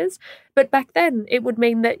detectors. But back then, it would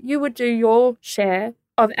mean that you would do your share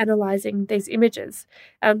of analysing these images.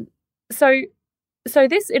 So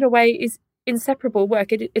this, in a way, is inseparable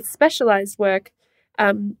work. It's specialised work,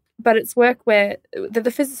 but it's work where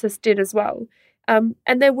the physicists did as well. And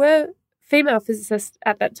there were female physicists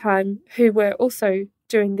at that time who were also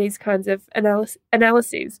doing these kinds of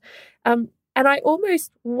analyses. And I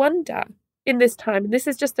almost wonder in this time, and this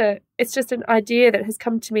is just an idea that has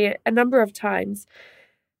come to me a number of times,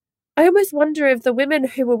 I almost wonder if the women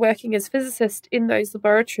who were working as physicists in those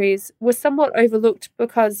laboratories were somewhat overlooked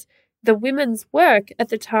because the women's work at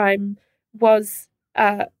the time was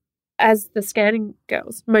as the scanning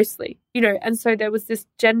girls, mostly, and so there was this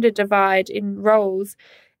gender divide in roles.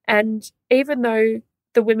 And even though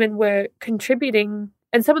the women were contributing,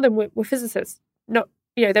 and some of them were physicists, not,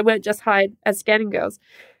 they weren't just hired as scanning girls,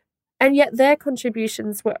 and yet their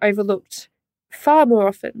contributions were overlooked far more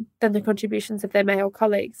often than the contributions of their male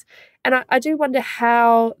colleagues. And I do wonder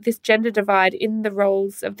how this gender divide in the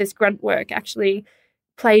roles of this grunt work actually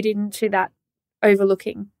played into that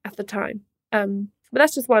overlooking at the time. But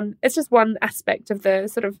that's just one aspect of the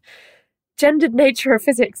sort of gendered nature of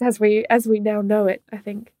physics as we now know it, I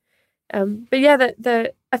think. But yeah,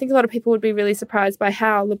 I think a lot of people would be really surprised by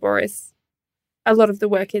how laborious a lot of the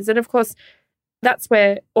work is. And of course, that's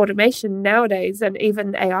where automation nowadays and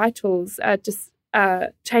even AI tools are just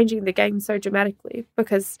changing the game so dramatically,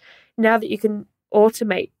 because now that you can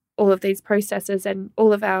automate all of these processes and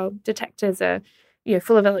all of our detectors are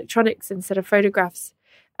full of electronics instead of photographs,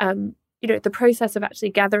 the process of actually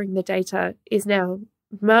gathering the data is now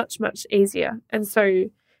much, much easier. And so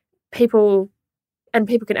people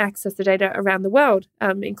can access the data around the world,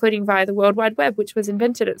 including via the World Wide Web, which was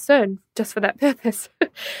invented at CERN just for that purpose.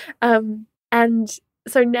 And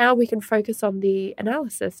so now we can focus on the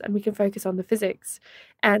analysis and we can focus on the physics,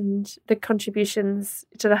 and the contributions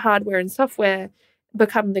to the hardware and software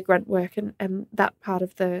become the grunt work and that part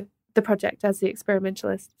of the project as the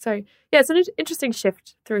experimentalist. So yeah, it's an interesting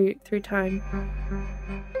shift through time.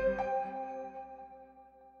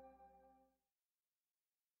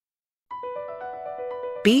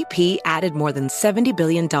 BP added more than $70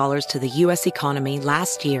 billion to the U.S. economy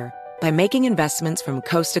last year by making investments from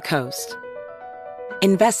coast to coast.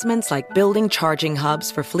 Investments like building charging hubs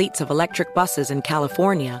for fleets of electric buses in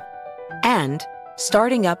California and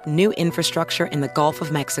starting up new infrastructure in the Gulf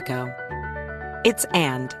of Mexico. It's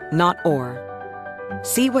and, not or.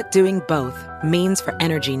 See what doing both means for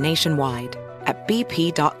energy nationwide at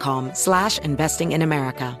bp.com/investing in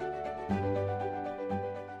America.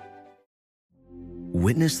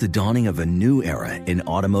 Witness the dawning of a new era in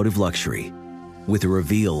automotive luxury with a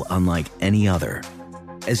reveal unlike any other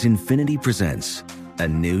as Infiniti presents a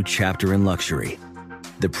new chapter in luxury,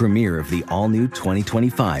 the premiere of the all-new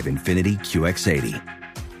 2025 Infiniti QX80.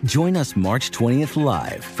 Join us March 20th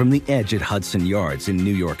live from the Edge at Hudson Yards in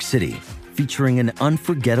New York City, featuring an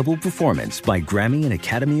unforgettable performance by Grammy and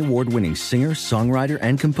Academy Award-winning singer, songwriter,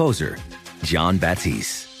 and composer, Jon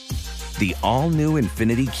Batiste. The all-new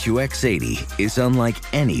Infiniti QX80 is unlike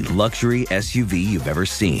any luxury SUV you've ever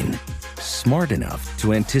seen. Smart enough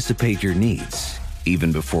to anticipate your needs,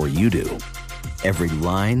 even before you do. Every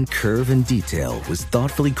line, curve, and detail was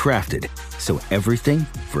thoughtfully crafted, so everything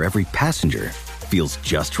for every passenger feels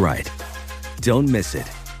just right. Don't miss it.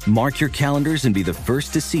 Mark your calendars and be the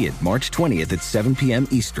first to see it March 20th at 7 p.m.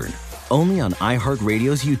 Eastern, only on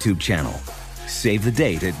iHeartRadio's YouTube channel. Save the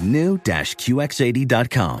date at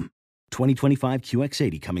new-QX80.com. 2025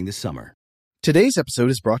 QX80 coming this summer. Today's episode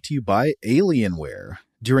is brought to you by Alienware.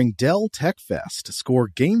 During Dell Tech Fest, score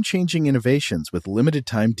game-changing innovations with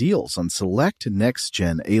limited-time deals on select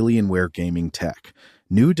next-gen Alienware gaming tech.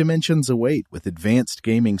 New dimensions await with advanced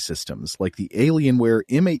gaming systems like the Alienware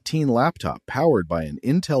M18 laptop powered by an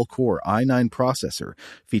Intel Core i9 processor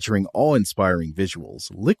featuring awe-inspiring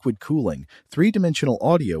visuals, liquid cooling, three-dimensional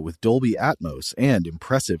audio with Dolby Atmos, and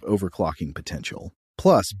impressive overclocking potential.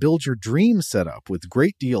 Plus, build your dream setup with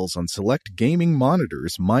great deals on select gaming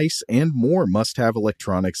monitors, mice, and more must-have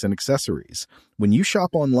electronics and accessories. When you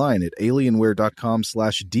shop online at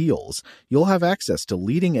alienware.com/deals, you'll have access to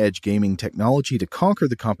leading-edge gaming technology to conquer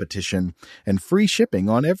the competition and free shipping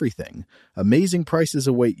on everything. Amazing prices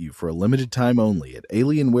await you for a limited time only at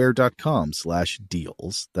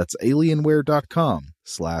alienware.com/deals. That's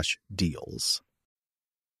alienware.com/deals.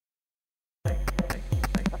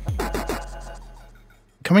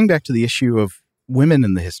 Coming back to the issue of women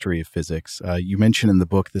in the history of physics, you mentioned in the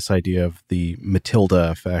book this idea of the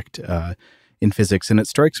Matilda effect in physics, and it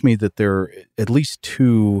strikes me that there are at least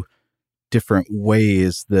two different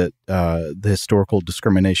ways that the historical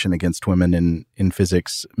discrimination against women in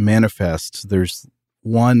physics manifests. There's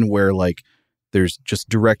one where, like, there's just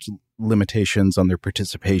direct limitations on their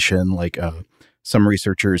participation, like some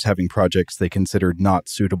researchers having projects they considered not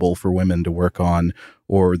suitable for women to work on,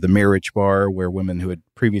 or the marriage bar, where women who had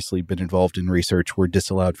previously been involved in research were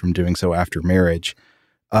disallowed from doing so after marriage.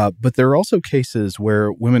 But there are also cases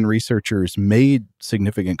where women researchers made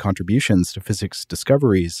significant contributions to physics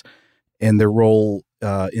discoveries, and their role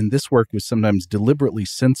in this work was sometimes deliberately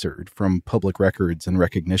censored from public records and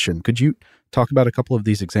recognition. Could you talk about a couple of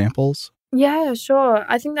these examples? Yeah, sure.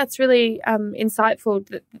 I think that's really insightful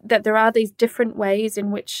that there are these different ways in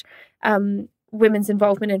which women's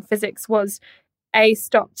involvement in physics was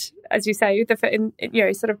stopped, as you say,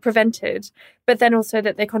 sort of prevented, but then also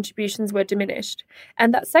that their contributions were diminished.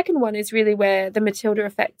 And that second one is really where the Matilda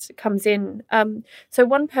effect comes in. So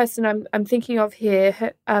one person I'm thinking of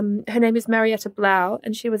here, her name is Marietta Blau,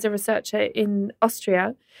 and she was a researcher in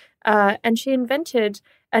Austria, and she invented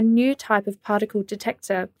a new type of particle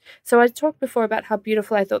detector. So I talked before about how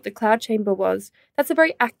beautiful I thought the cloud chamber was. That's a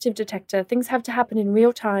very active detector. Things have to happen in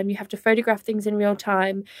real time. You have to photograph things in real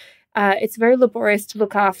time. It's very laborious to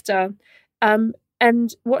look after.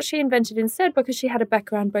 And what she invented instead, because she had a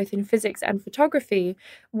background both in physics and photography,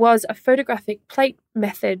 was a photographic plate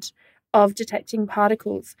method of detecting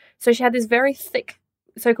particles. So she had these very thick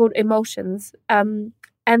so-called emulsions, and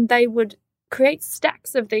they would create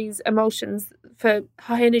stacks of emulsions for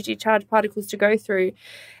high-energy charged particles to go through.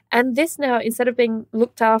 And this now, instead of being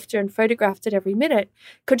looked after and photographed at every minute,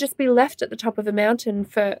 could just be left at the top of a mountain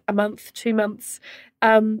for a month, 2 months,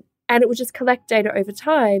 and it would just collect data over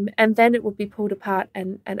time, and then it would be pulled apart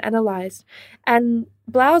and analysed. And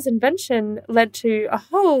Blau's invention led to a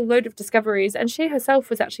whole load of discoveries, and she herself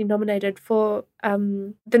was actually nominated for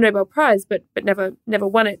the Nobel Prize, but never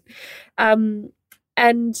won it.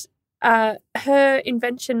 Her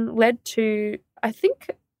invention led to, I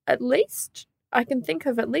can think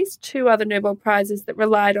of at least 2 other Nobel Prizes that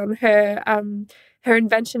relied on her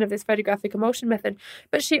invention of this photographic emulsion method.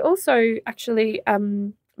 But she also actually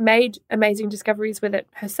made amazing discoveries with it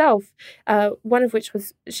herself, one of which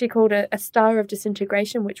was she called a star of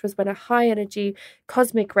disintegration, which was when a high-energy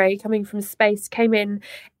cosmic ray coming from space came in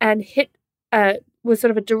and was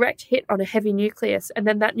sort of a direct hit on a heavy nucleus, and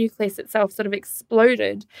then that nucleus itself sort of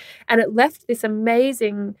exploded, and it left this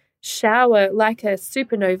amazing shower like a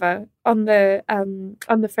supernova on the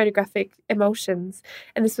photographic emulsions.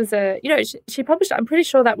 And this was she published, I'm pretty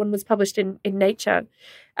sure that one was published in Nature,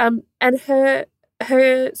 and her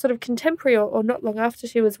sort of contemporary or not long after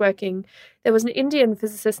she was working, there was an Indian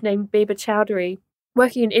physicist named Biba Chowdhury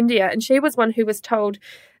working in India, and she was one who was told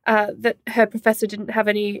that her professor didn't have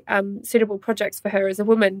any suitable projects for her as a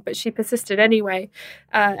woman, but she persisted anyway,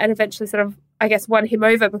 and eventually sort of, I guess, won him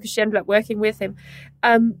over because she ended up working with him.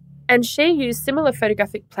 And she used similar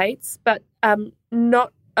photographic plates, but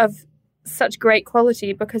not of such great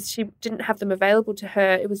quality because she didn't have them available to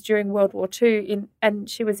her. It was during World War II and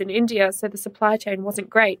she was in India, so the supply chain wasn't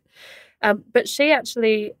great. But she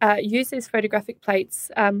actually used these photographic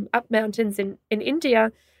plates up mountains in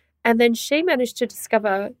India, and then she managed to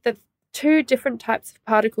discover that two different types of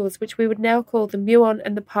particles, which we would now call the muon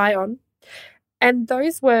and the pion, and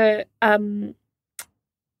those were some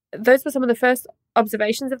of the first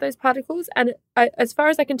observations of those particles. And as far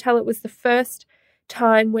as I can tell, it was the first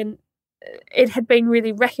time when it had been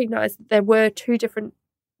really recognized that there were two different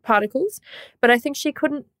particles. But I think she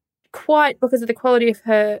couldn't quite, because of the quality of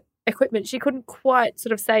her equipment, she couldn't quite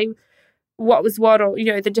sort of say what was what, or,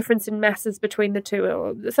 the difference in masses between the two,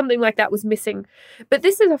 or something like that was missing. But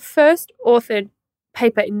this is a first authored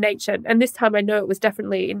paper in Nature, and this time I know it was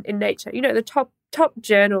definitely in Nature, the top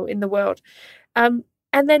journal in the world. And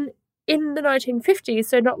then in the 1950s,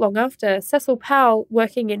 so not long after, Cecil Powell,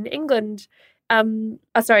 working in England,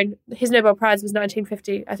 his Nobel Prize was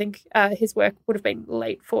 1950. I think his work would have been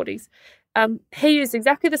late 40s. He used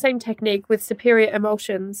exactly the same technique with superior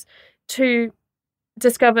emulsions to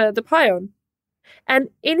discover the pion. And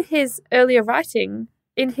in his earlier writing,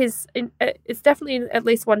 it's definitely in at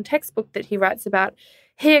least one textbook that he writes about,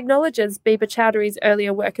 he acknowledges Biba Chowdhury's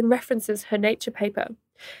earlier work and references her Nature paper.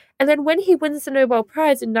 And then when he wins the Nobel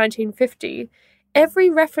Prize in 1950, every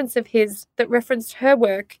reference of his that referenced her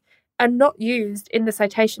work are not used in the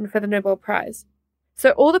citation for the Nobel Prize.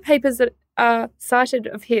 So all the papers that are cited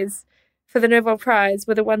of his for the Nobel Prize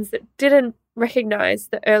were the ones that didn't recognize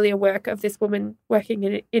the earlier work of this woman working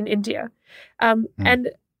in India. And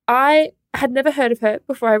I had never heard of her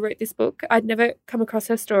before I wrote this book. I'd never come across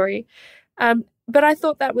her story. But I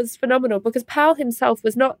thought that was phenomenal because Powell himself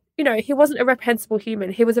was not, he wasn't a reprehensible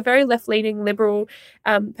human. He was a very left-leaning liberal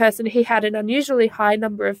person. He had an unusually high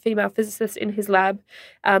number of female physicists in his lab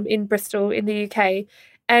in Bristol in the UK.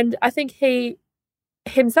 And I think he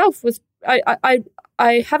himself was,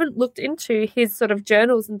 I haven't looked into his sort of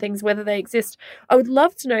journals and things, whether they exist. I would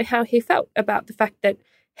love to know how he felt about the fact that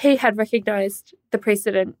he had recognised the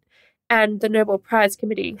precedent and the Nobel Prize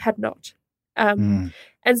Committee had not.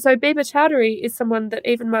 And so Biba Chowdhury is someone that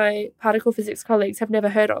even my particle physics colleagues have never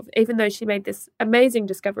heard of, even though she made this amazing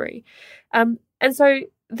discovery. And so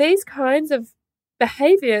these kinds of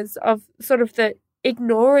behaviours of sort of the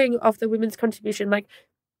ignoring of the women's contribution, like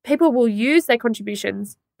people will use their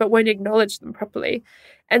contributions but won't acknowledge them properly.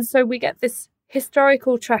 And so we get this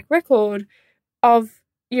historical track record of,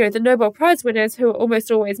 the Nobel Prize winners who are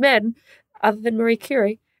almost always men, other than Marie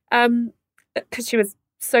Curie, because she was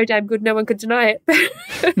so damn good, no one could deny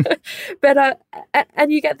it. But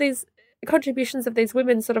and you get these contributions of these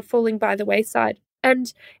women sort of falling by the wayside.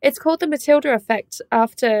 And it's called the Matilda effect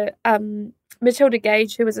after Matilda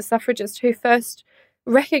Gage, who was a suffragist, who first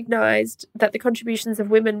recognised that the contributions of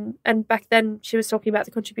women, and back then she was talking about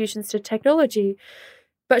the contributions to technology,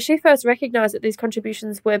 but she first recognised that these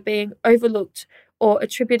contributions were being overlooked or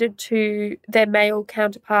attributed to their male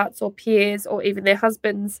counterparts or peers or even their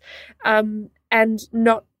husbands, and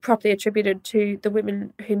not properly attributed to the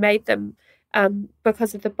women who made them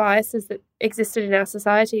because of the biases that existed in our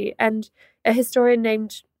society. And a historian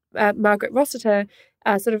named Margaret Rossiter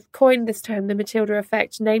sort of coined this term, the Matilda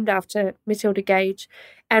effect, named after Matilda Gage,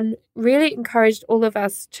 and really encouraged all of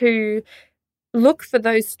us to look for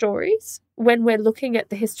those stories when we're looking at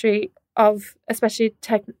the history of especially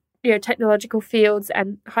technological fields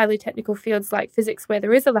and highly technical fields like physics, where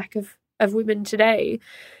there is a lack of women today.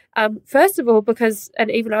 First of all, because, and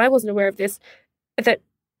even I wasn't aware of this, that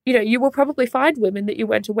you will probably find women that you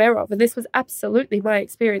weren't aware of, and this was absolutely my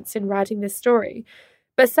experience in writing this story.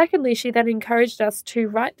 But secondly, she then encouraged us to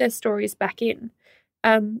write their stories back in,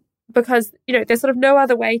 because there's sort of no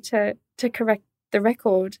other way to correct the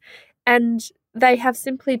record, and they have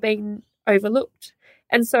simply been overlooked.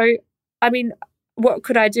 And so, I mean, what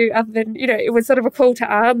could I do other than, it was sort of a call to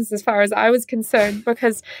arms as far as I was concerned,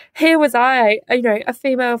 because here was I, a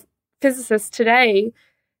female physicist today,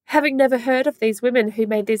 having never heard of these women who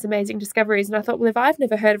made these amazing discoveries. And I thought, well, if I've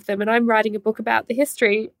never heard of them and I'm writing a book about the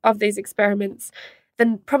history of these experiments,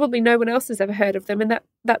 then probably no one else has ever heard of them. And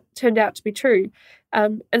that turned out to be true.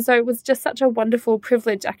 And so it was just such a wonderful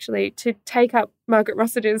privilege, actually, to take up Margaret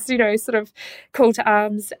Rossiter's, sort of call to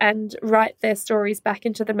arms and write their stories back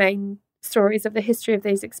into the main stories of the history of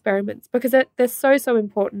these experiments, because they're so, so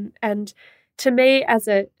important. And to me, as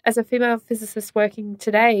a female physicist working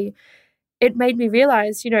today, it made me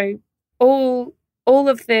realize, all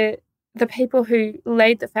of the people who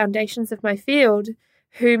laid the foundations of my field,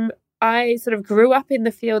 whom I sort of grew up in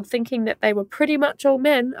the field thinking that they were pretty much all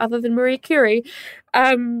men, other than Marie Curie,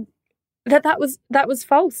 that was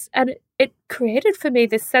false. And it created for me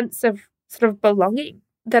this sense of sort of belonging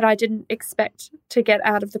that I didn't expect to get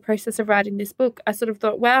out of the process of writing this book. I sort of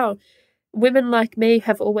thought, wow, women like me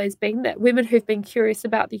have always been there. Women who've been curious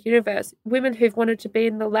about the universe, women who've wanted to be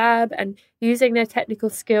in the lab and using their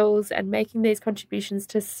technical skills and making these contributions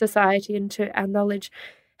to society and to our knowledge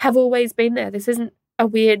have always been there. This isn't a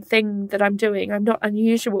weird thing that I'm doing. I'm not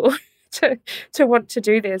unusual to want to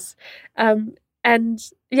do this. And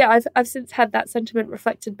yeah, I've since had that sentiment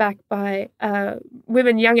reflected back by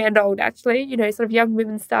women, young and old, actually, sort of young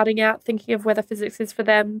women starting out thinking of whether physics is for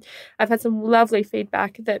them. I've had some lovely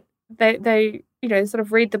feedback that they sort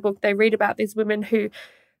of read the book, they read about these women who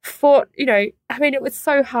fought, it was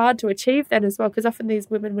so hard to achieve then as well, because often these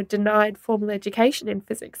women were denied formal education in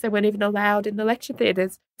physics. They weren't even allowed in the lecture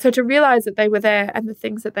theatres. So to realise that they were there and the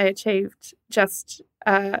things that they achieved just,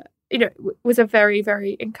 was a very,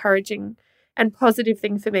 very encouraging and positive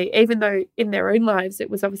thing for me, even though in their own lives it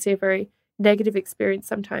was obviously a very negative experience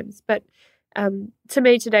sometimes. But to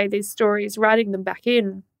me today, these stories, writing them back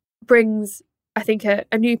in, brings, I think, a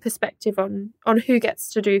new perspective on who gets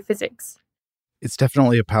to do physics. It's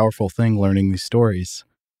definitely a powerful thing, learning these stories.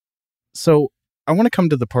 So I want to come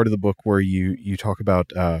to the part of the book where you talk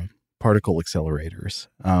about particle accelerators.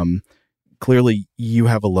 Clearly, you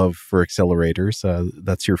have a love for accelerators.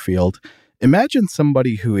 That's your field. Imagine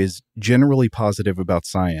somebody who is generally positive about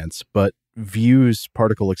science, but views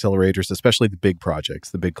particle accelerators, especially the big projects,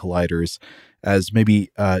 the big colliders, as maybe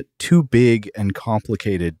too big and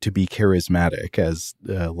complicated to be charismatic, as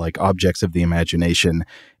like objects of the imagination,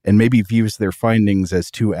 and maybe views their findings as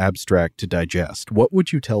too abstract to digest. What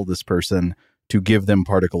would you tell this person to give them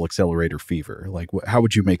particle accelerator fever? Like, how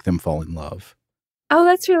would you make them fall in love? Oh,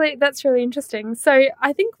 that's really interesting. So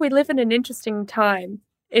I think we live in an interesting time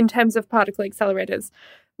in terms of particle accelerators,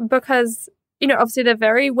 because, obviously they're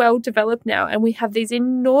very well developed now, and we have these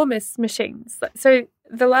enormous machines. So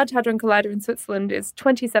the Large Hadron Collider in Switzerland is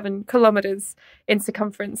 27 kilometers in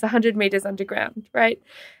circumference, 100 meters underground, right?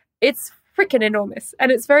 It's freaking enormous,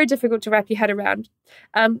 and it's very difficult to wrap your head around.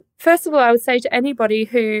 First of all, I would say to anybody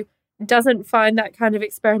who doesn't find that kind of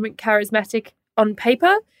experiment charismatic on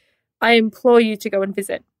paper, I implore you to go and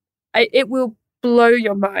visit. It will blow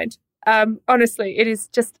your mind. Honestly, it is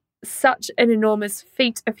just such an enormous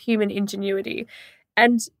feat of human ingenuity.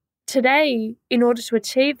 And today, in order to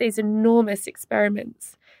achieve these enormous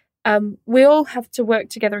experiments, we all have to work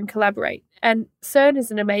together and collaborate. And CERN is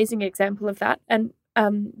an amazing example of that. And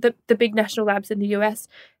the big national labs in the US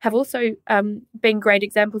have also been great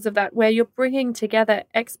examples of that, where you're bringing together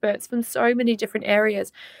experts from so many different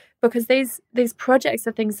areas, because these projects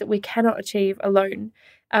are things that we cannot achieve alone.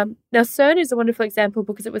 Now, CERN is a wonderful example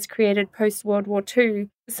because it was created post-World War II,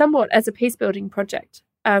 somewhat as a peace-building project.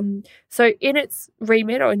 So in its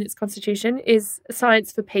remit, or in its constitution, is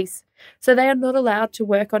science for peace. So they are not allowed to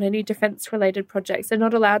work on any defense-related projects. They're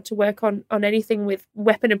not allowed to work on anything with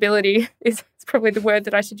weaponability, is probably the word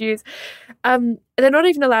that I should use. They're not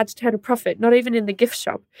even allowed to turn a profit, not even in the gift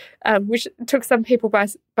shop, which took some people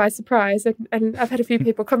by surprise. And I've had a few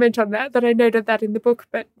people comment on that I noted that in the book.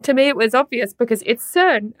 But to me, it was obvious because it's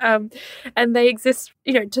CERN, and they exist,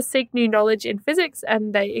 to seek new knowledge in physics,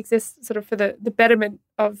 and they exist sort of for the betterment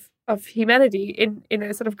of humanity in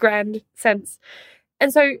a sort of grand sense.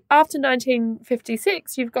 And so after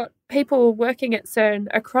 1956, you've got people working at CERN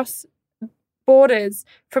across borders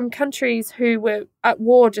from countries who were at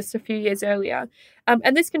war just a few years earlier.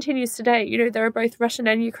 And this continues today. There are both Russian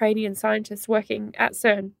and Ukrainian scientists working at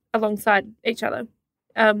CERN alongside each other.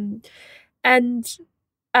 And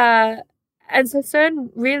so CERN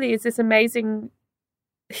really is this amazing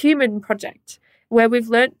human project where we've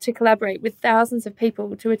learnt to collaborate with thousands of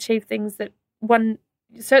people to achieve things that one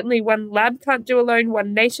lab can't do alone,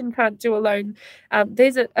 one nation can't do alone.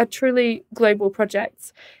 These are truly global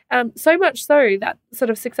projects. So much so that sort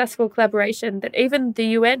of successful collaboration that even the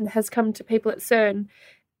UN has come to people at CERN,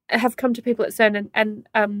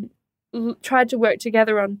 and tried to work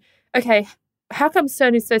together on, okay, how come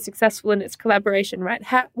CERN is so successful in its collaboration, right?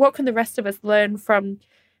 What can the rest of us learn from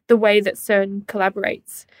the way that CERN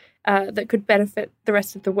collaborates that could benefit the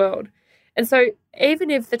rest of the world? And so even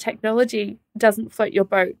if the technology doesn't float your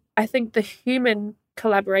boat, I think the human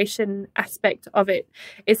collaboration aspect of it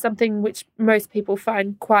is something which most people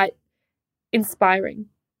find quite inspiring.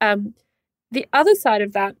 The other side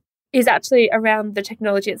of that is actually around the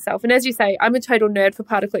technology itself. And as you say, I'm a total nerd for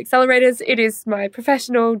particle accelerators. It is my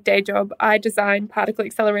professional day job. I design particle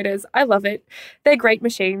accelerators. I love it. They're great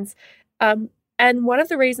machines. And one of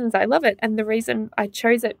the reasons I love it, and the reason I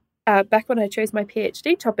chose it back when I chose my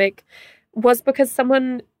PhD topic, was because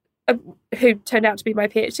someone who turned out to be my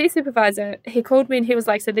PhD supervisor, he called me and he was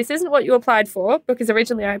like, so this isn't what you applied for, because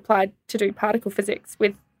originally I applied to do particle physics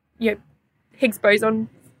with, Higgs boson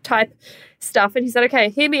type stuff. And he said, okay,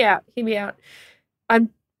 hear me out. I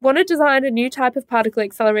want to design a new type of particle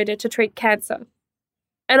accelerator to treat cancer.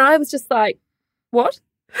 And I was just like, what?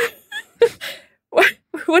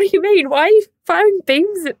 What do you mean? Why are you firing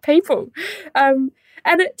beams at people? And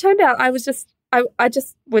it turned out I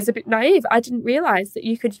just was a bit naive. I didn't realize that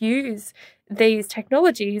you could use these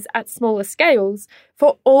technologies at smaller scales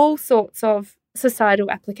for all sorts of societal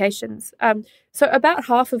applications. So about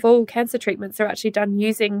half of all cancer treatments are actually done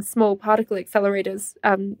using small particle accelerators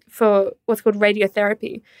for what's called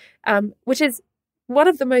radiotherapy, which is one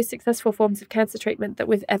of the most successful forms of cancer treatment that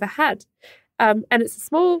we've ever had. And it's a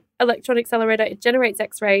small electron accelerator. It generates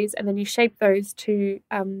X-rays, and then you shape those to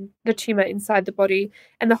the tumor inside the body.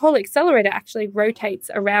 And the whole accelerator actually rotates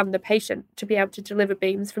around the patient to be able to deliver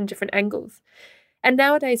beams from different angles. And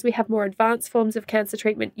nowadays we have more advanced forms of cancer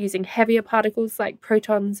treatment using heavier particles like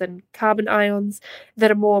protons and carbon ions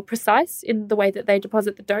that are more precise in the way that they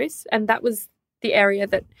deposit the dose. And that was the area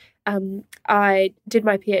that I did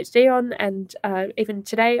my PhD on. And even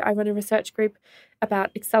today I run a research group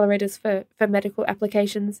about accelerators for medical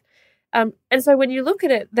applications. And so when you look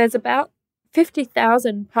at it, there's about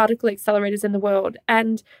 50,000 particle accelerators in the world,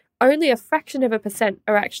 and only a fraction of a percent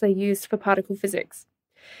are actually used for particle physics.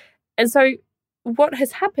 And so what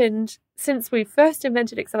has happened since we first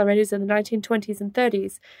invented accelerators in the 1920s and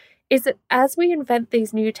 30s is that as we invent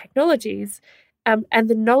these new technologies and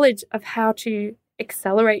the knowledge of how to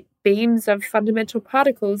accelerate beams of fundamental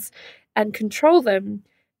particles and control them,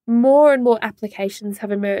 more and more applications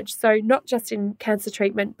have emerged. So not just in cancer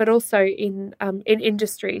treatment, but also in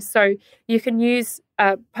industry. So you can use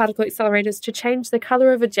particle accelerators to change the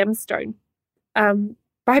color of a gemstone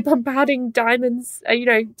by bombarding diamonds.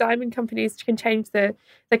 Diamond companies can change the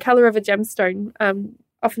color of a gemstone,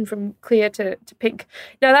 often from clear to pink.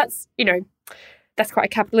 Now that's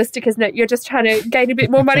quite capitalistic, isn't it? You're just trying to gain a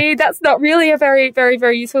bit more money. That's not really a very, very,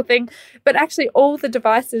 very useful thing. But actually all the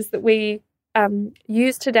devices that we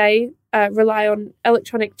use today rely on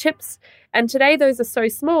electronic chips. And today those are so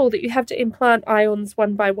small that you have to implant ions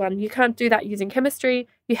one by one. You can't do that using chemistry.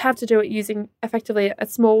 You have to do it using effectively a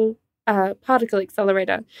small particle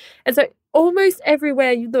accelerator. And so almost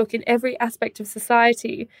everywhere you look, in every aspect of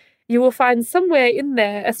society, you will find somewhere in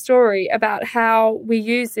there a story about how we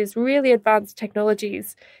use these really advanced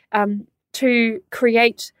technologies to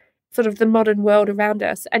create sort of the modern world around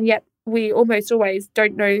us. And yet we almost always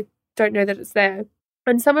don't know that it's there.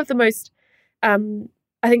 And some of the most, I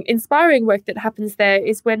think, inspiring work that happens there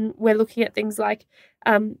is when we're looking at things like,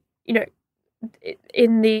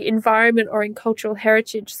 in the environment or in cultural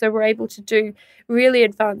heritage. So we're able to do really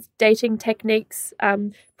advanced dating techniques,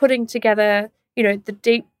 putting together, the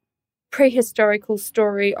deep prehistorical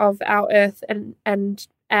story of our Earth and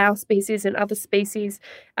our species and other species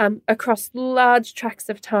across large tracts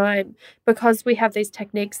of time, because we have these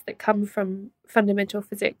techniques that come from fundamental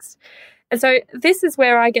physics. And so this is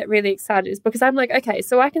where I get really excited, is because I'm like, okay,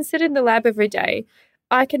 so I can sit in the lab every day,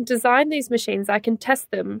 I can design these machines, I can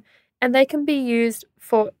test them, and they can be used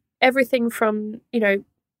for everything from,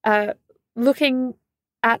 looking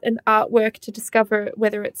at an artwork to discover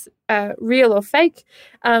whether it's real or fake,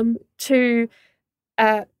 to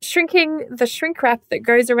shrinking the shrink wrap that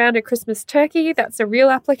goes around a Christmas turkey. That's a real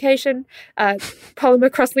application.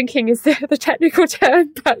 Polymer cross-linking is the technical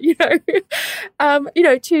term, but,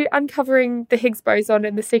 to uncovering the Higgs boson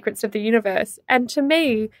and the secrets of the universe. And to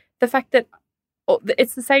me, the fact that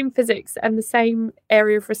it's the same physics and the same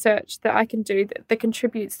area of research that I can do that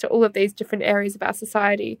contributes to all of these different areas of our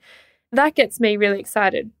society, that gets me really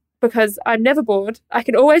excited, because I'm never bored. I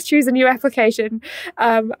can always choose a new application.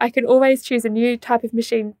 I can always choose a new type of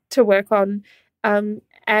machine to work on.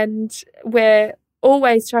 And we're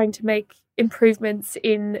always trying to make improvements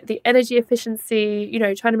in the energy efficiency,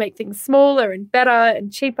 trying to make things smaller and better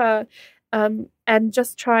and cheaper, and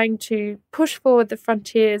just trying to push forward the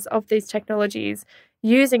frontiers of these technologies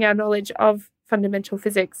using our knowledge of fundamental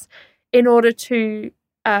physics in order to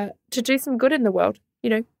do some good in the world,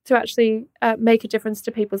 to actually make a difference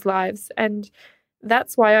to people's lives. And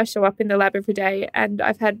that's why I show up in the lab every day. And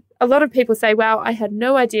I've had a lot of people say, wow, I had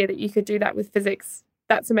no idea that you could do that with physics.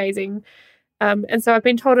 That's amazing. And so I've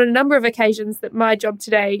been told on a number of occasions that my job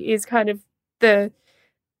today is kind of the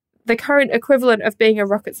current equivalent of being a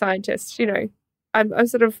rocket scientist. I'm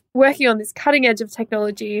sort of working on this cutting edge of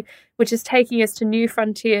technology, which is taking us to new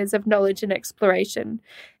frontiers of knowledge and exploration.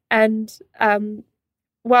 And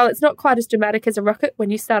while it's not quite as dramatic as a rocket when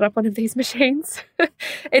you start up one of these machines,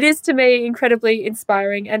 it is to me incredibly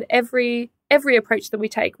inspiring. And every approach that we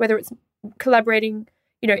take, whether it's collaborating,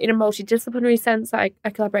 in a multidisciplinary sense, I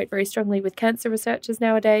collaborate very strongly with cancer researchers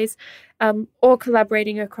nowadays, or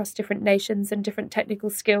collaborating across different nations and different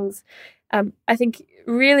technical skills. I think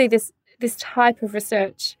really this type of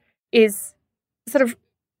research is sort of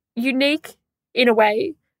unique in a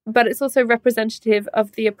way, but it's also representative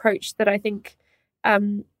of the approach that I think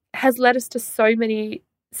has led us to so many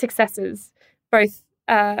successes, both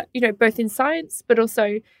in science, but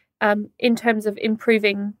also in terms of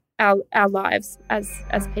improving our lives as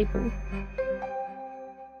people.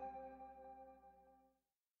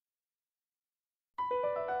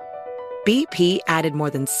 BP added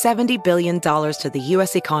more than $70 billion to the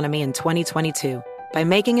U.S. economy in 2022 by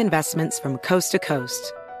making investments from coast to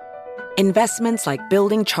coast. Investments like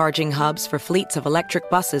building charging hubs for fleets of electric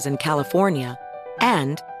buses in California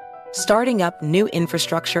and starting up new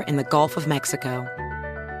infrastructure in the Gulf of Mexico.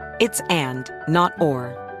 It's and, not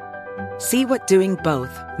or. See what doing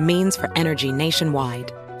both means for energy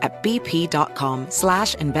nationwide at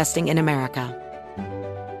bp.com/investing in America.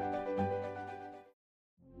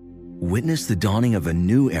 Witness the dawning of a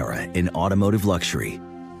new era in automotive luxury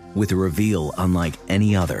with a reveal unlike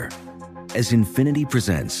any other as Infiniti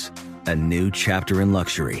presents a new chapter in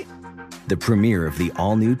luxury, the premiere of the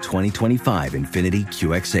all-new 2025 Infiniti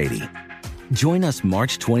QX80. Join us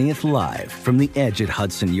March 20th live from the Edge at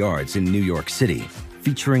Hudson Yards in New York City,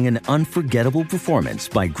 featuring an unforgettable performance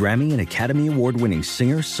by Grammy and Academy Award-winning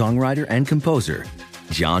singer, songwriter, and composer,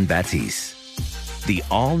 Jon Batiste. The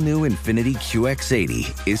all-new Infiniti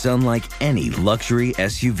QX80 is unlike any luxury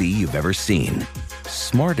SUV you've ever seen.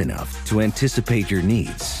 Smart enough to anticipate your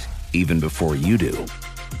needs, even before you do.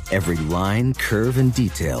 Every line, curve, and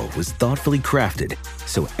detail was thoughtfully crafted,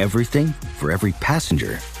 so everything for every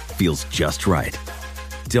passenger feels just right.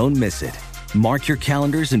 Don't miss it. Mark your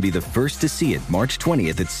calendars and be the first to see it March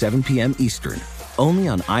 20th at 7 p.m. Eastern, only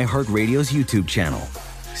on iHeartRadio's YouTube channel.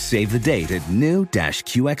 Save the date at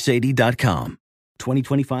new-QX80.com.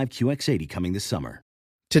 2025 QX80 coming this summer.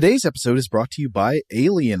 Today's episode is brought to you by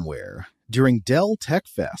Alienware. During Dell Tech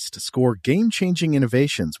Fest, score game-changing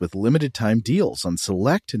innovations with limited-time deals on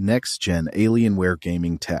select next-gen Alienware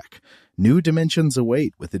gaming tech. New dimensions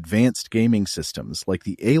await with advanced gaming systems like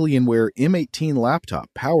the Alienware M18 laptop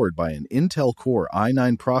powered by an Intel Core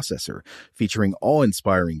i9 processor featuring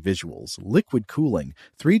awe-inspiring visuals, liquid cooling,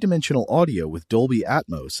 three-dimensional audio with Dolby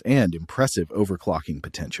Atmos, and impressive overclocking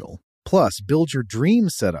potential. Plus, build your dream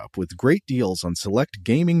setup with great deals on select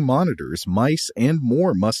gaming monitors, mice, and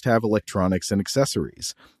more must-have electronics and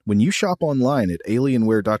accessories. When you shop online at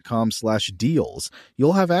alienware.com/deals,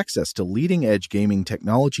 you'll have access to leading-edge gaming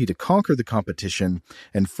technology to conquer the competition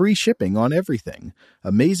and free shipping on everything.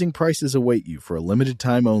 Amazing prices await you for a limited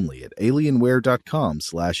time only at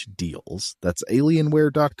alienware.com/deals. That's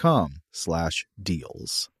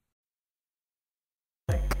alienware.com/deals.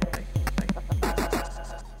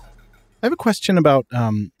 I have a question about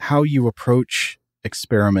how you approach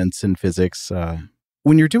experiments in physics.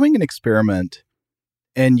 When you're doing an experiment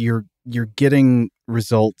and you're getting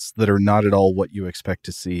results that are not at all what you expect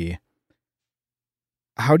to see,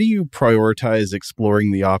 how do you prioritize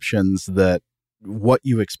exploring the options that what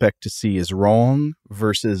you expect to see is wrong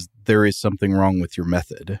versus there is something wrong with your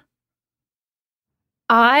method?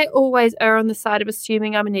 I always err on the side of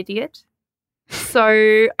assuming I'm an idiot.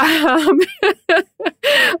 So,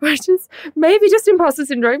 which is maybe just imposter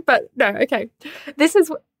syndrome, but no, okay. This is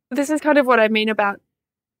kind of what I mean about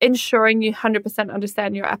ensuring you 100%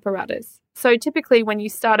 understand your apparatus. So typically when you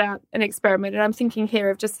start out an experiment, and I'm thinking here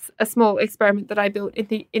of just a small experiment that I built in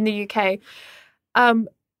the UK, and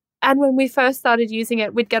when we first started using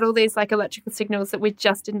it, we'd get all these like electrical signals that we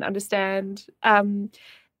just didn't understand,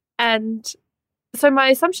 and so my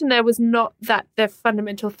assumption there was not that the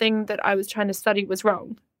fundamental thing that I was trying to study was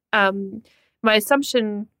wrong. My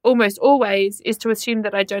assumption almost always is to assume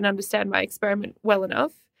that I don't understand my experiment well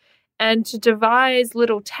enough and to devise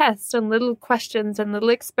little tests and little questions and little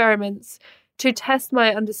experiments to test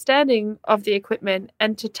my understanding of the equipment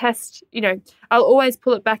and to test, I'll always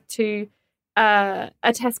pull it back to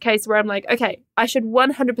a test case where I'm like, okay, I should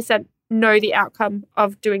 100% know the outcome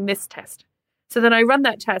of doing this test. So then I run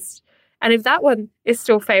that test. And if that one is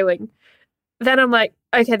still failing, then I'm like,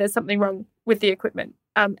 okay, there's something wrong with the equipment.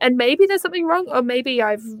 And maybe there's something wrong, or maybe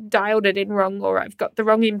I've dialed it in wrong, or I've got the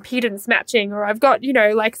wrong impedance matching, or I've got,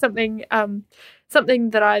 like something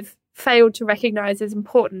that I've failed to recognize as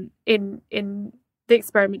important in the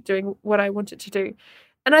experiment doing what I want it to do.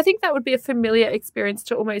 And I think that would be a familiar experience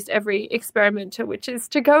to almost every experimenter, which is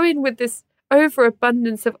to go in with this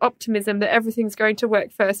overabundance of optimism that everything's going to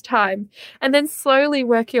work first time, and then slowly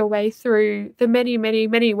work your way through the many, many,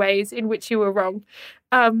 many ways in which you were wrong,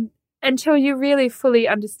 until you really fully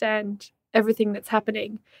understand everything that's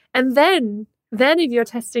happening. And then if you're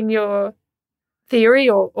testing your theory,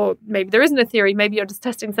 or maybe there isn't a theory, maybe you're just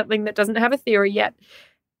testing something that doesn't have a theory yet,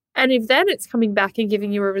 and if then it's coming back and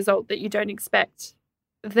giving you a result that you don't expect,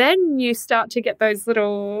 then you start to get those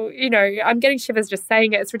little, I'm getting shivers just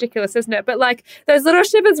saying it. It's ridiculous, isn't it? But like those little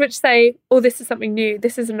shivers which say, oh, this is something new.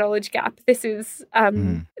 This is a knowledge gap. This is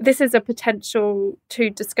a potential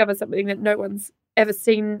to discover something that no one's ever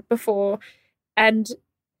seen before. And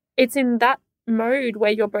it's in that mode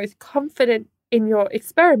where you're both confident in your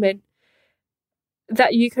experiment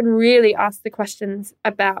that you can really ask the questions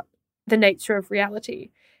about the nature of reality.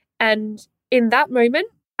 And in that moment,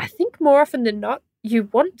 I think more often than not, you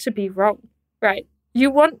want to be wrong, right?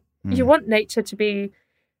 You want nature to be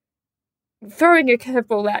throwing a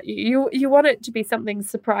curveball at you. You want it to be something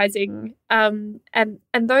surprising. And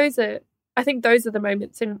those are the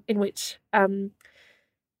moments in which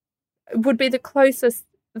would be the closest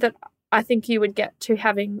that I think you would get to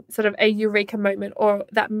having sort of a eureka moment, or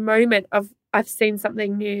that moment of I've seen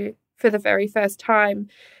something new for the very first time.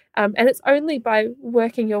 And it's only by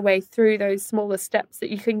working your way through those smaller steps that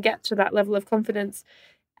you can get to that level of confidence.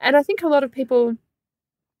 And I think a lot of people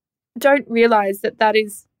don't realize that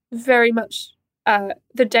is very much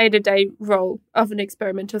the day-to-day role of an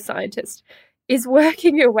experimental scientist, is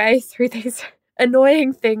working your way through these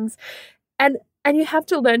annoying things. And you have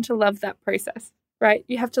to learn to love that process, right?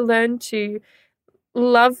 You have to learn to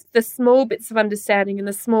love the small bits of understanding and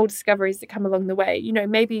the small discoveries that come along the way.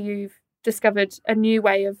 Maybe you've discovered a new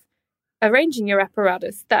way of arranging your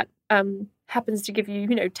apparatus that happens to give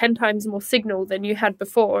you, 10 times more signal than you had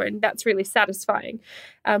before, and that's really satisfying.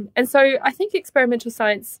 And so I think experimental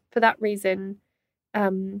science, for that reason,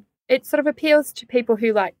 it sort of appeals to people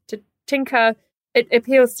who like to tinker. It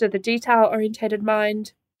appeals to the detail-orientated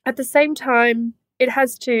mind. At the same time, it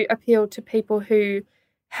has to appeal to people who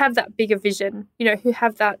have that bigger vision, who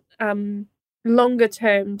have that longer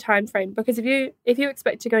term time frame. Because if you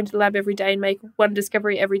expect to go into the lab every day and make one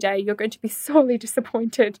discovery every day, you're going to be sorely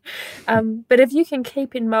disappointed. But if you can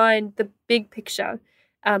keep in mind the big picture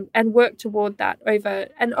and work toward that over,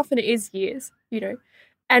 and often it is years,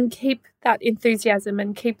 and keep that enthusiasm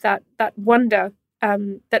and keep that wonder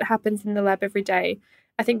that happens in the lab every day,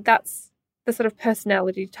 I think that's the sort of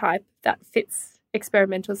personality type that fits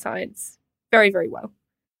experimental science very, very well.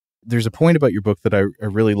 There's a point about your book that I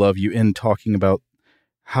really love, you in talking about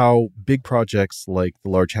how big projects like the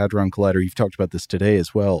Large Hadron Collider, you've talked about this today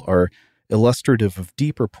as well, are illustrative of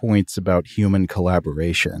deeper points about human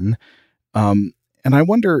collaboration. And I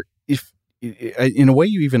wonder if, in a way,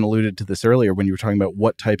 you even alluded to this earlier when you were talking about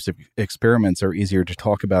what types of experiments are easier to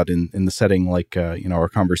talk about in the setting like, our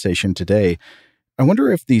conversation today. I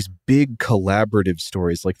wonder if these big collaborative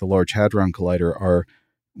stories like the Large Hadron Collider are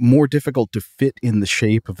more difficult to fit in the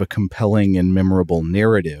shape of a compelling and memorable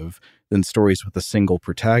narrative than stories with a single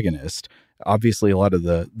protagonist. Obviously, a lot of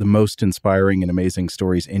the most inspiring and amazing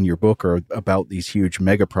stories in your book are about these huge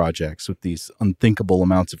mega projects with these unthinkable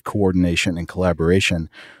amounts of coordination and collaboration.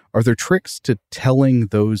 Are there tricks to telling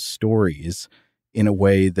those stories in a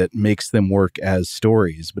way that makes them work as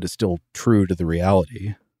stories, but is still true to the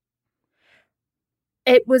reality?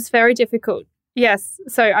 It was very difficult. Yes.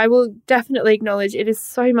 So I will definitely acknowledge it is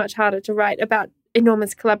so much harder to write about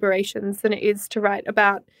enormous collaborations than it is to write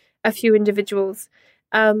about a few individuals.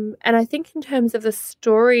 And I think in terms of the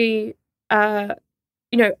story, the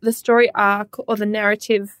story arc or the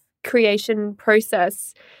narrative creation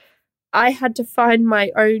process, I had to find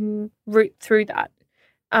my own route through that.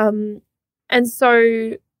 And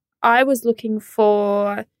so I was looking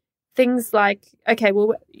for things like, okay,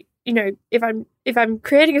 well, if I'm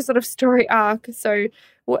creating a sort of story arc, so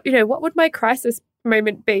what would my crisis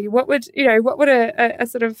moment be? What would a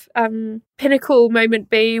sort of pinnacle moment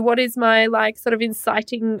be? What is my sort of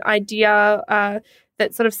inciting idea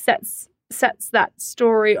that sort of sets that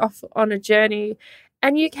story off on a journey?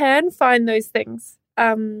 And you can find those things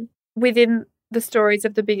within the stories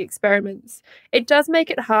of the big experiments. It does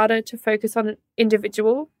make it harder to focus on an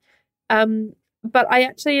individual, but I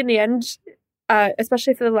actually, in the end,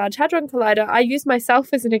 especially for the Large Hadron Collider, I use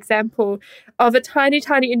myself as an example of a tiny,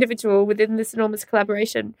 tiny individual within this enormous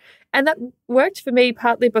collaboration. And that worked for me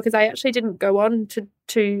partly because I actually didn't go on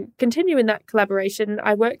to continue in that collaboration.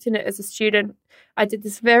 I worked in it as a student. I did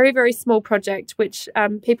this very, very small project, which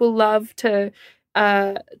people love to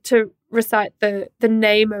recite the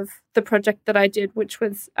name of the project that I did, which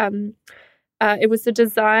was it was the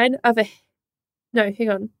design of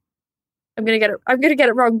I'm going to get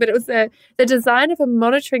it wrong, but it was the design of a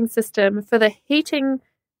monitoring system for the heaters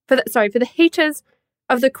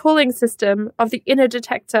of the cooling system of the inner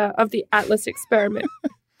detector of the Atlas experiment.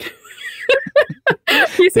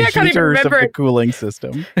 You see, I can't even remember of the cooling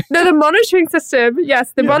system. No, the monitoring system.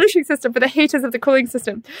 Yes, the monitoring system for the heaters of the cooling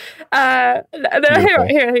system.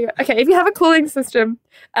 Here. Okay, if you have a cooling system,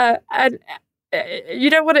 and you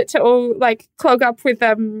don't want it to all like clog up with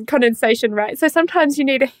condensation, right? So sometimes you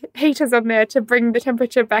need heaters on there to bring the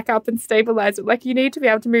temperature back up and stabilize it. Like you need to be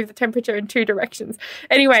able to move the temperature in two directions.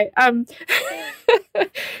 Anyway, so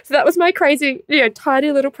that was my crazy,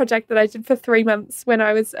 tiny little project that I did for 3 months when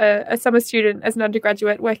I was a summer student as an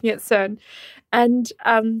undergraduate working at CERN. And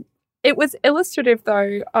it was illustrative,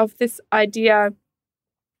 though, of this idea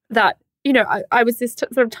that, I was this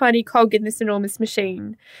sort of tiny cog in this enormous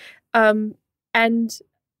machine. And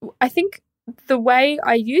I think the way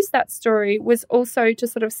I used that story was also to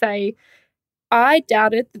sort of say, I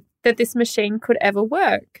doubted that this machine could ever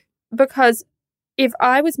work, because if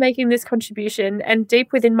I was making this contribution and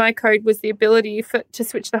deep within my code was the ability to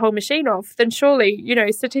switch the whole machine off, then surely,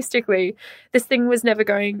 statistically, this thing was never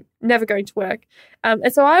going to work.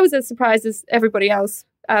 And so I was as surprised as everybody else.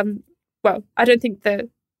 Well, I don't think the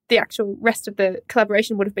actual rest of the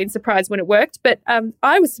collaboration would have been surprised when it worked, but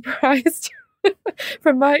I was surprised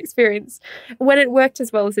from my experience when it worked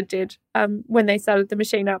as well as it did when they started the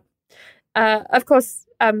machine up. Of course,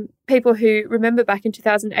 people who remember back in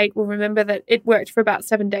 2008 will remember that it worked for about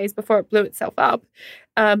 7 days before it blew itself up.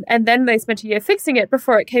 And then they spent a year fixing it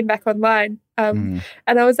before it came back online. And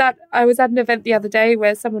I was at an event the other day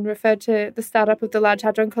where someone referred to the startup of the Large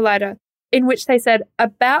Hadron Collider, in which they said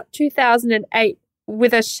about 2008,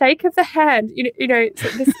 with a shake of the hand,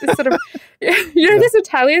 this sort of, this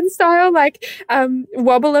Italian style, like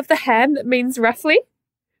wobble of the hand that means roughly.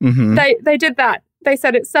 Mm-hmm. They did that. They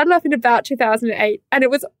said it started off in about 2008, and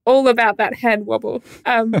it was all about that hand wobble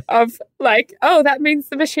of like, oh, that means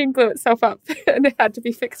the machine blew itself up and it had to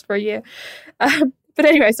be fixed for a year. But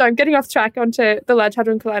anyway, so I'm getting off track onto the Large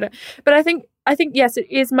Hadron Collider. But I think yes, it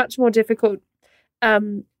is much more difficult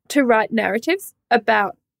to write narratives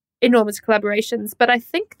about enormous collaborations. But I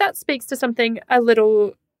think that speaks to something a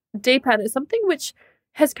little deeper, and it's something which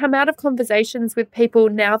has come out of conversations with people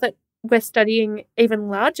now that we're studying even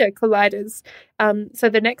larger colliders. So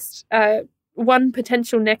the next one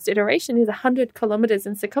potential next iteration is 100 kilometers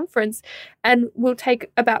in circumference and will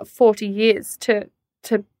take about 40 years to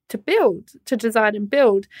build, to design and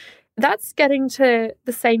build. That's getting to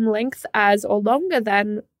the same length as or longer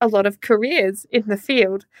than a lot of careers in the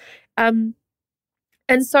field.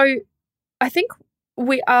 And so I think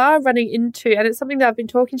we are running into, and it's something that I've been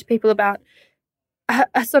talking to people about,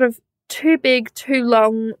 a sort of too big, too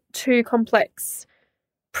long, too complex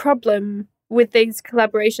problem with these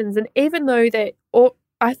collaborations. And even though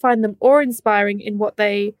I find them awe-inspiring in what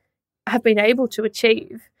they have been able to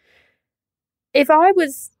achieve, if I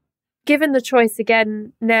was given the choice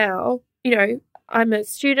again now, I'm a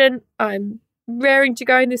student, I'm raring to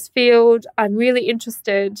go in this field, I'm really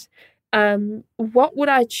interested, what would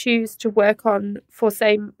I choose to work on for,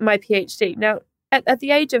 say, my PhD? Now, at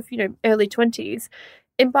the age of, early 20s,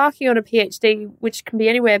 embarking on a PhD, which can be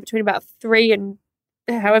anywhere between about 3 and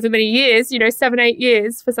however many years, 7, 8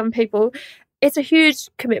 years for some people, it's a huge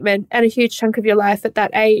commitment and a huge chunk of your life at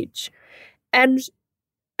that age. And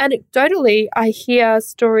anecdotally, I hear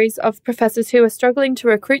stories of professors who are struggling to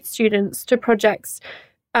recruit students to projects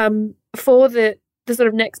for the sort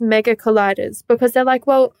of next mega colliders, because they're like,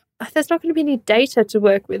 well, there's not going to be any data to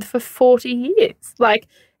work with for 40 years. Like,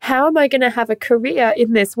 how am I going to have a career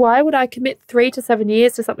in this? Why would I commit 3 to 7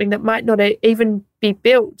 years to something that might not even be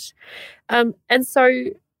built? And so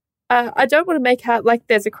I don't want to make out like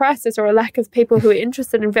there's a crisis or a lack of people who are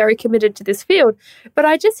interested and very committed to this field, but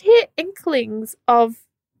I just hear inklings of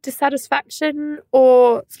dissatisfaction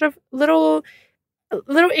or sort of little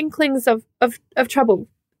inklings of trouble.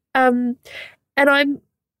 And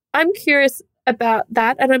I'm curious about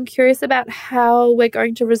that, and I'm curious about how we're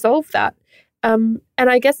going to resolve that. And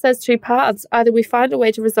I guess there's 2 paths. Either we find a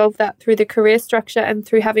way to resolve that through the career structure and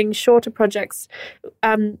through having shorter projects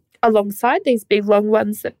alongside these big long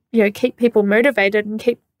ones that keep people motivated and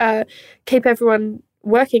keep everyone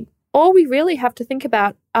working, or we really have to think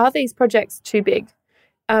about, are these projects too big?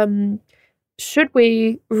 Should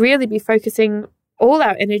we really be focusing all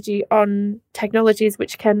our energy on technologies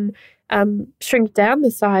which can shrink down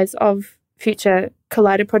the size of future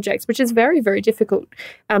collider projects, which is very, very difficult,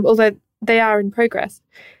 although they are in progress,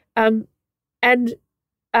 and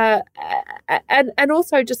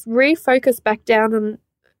also just refocus back down on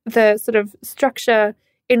the sort of structure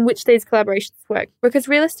in which these collaborations work. Because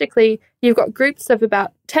realistically, you've got groups of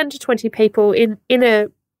about 10 to 20 people in a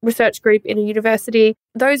research group in a university.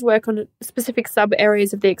 Those work on specific sub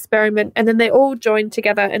areas of the experiment, and then they all join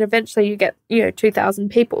together, and eventually you get 2,000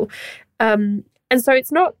 people. And so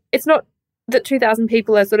it's not that 2,000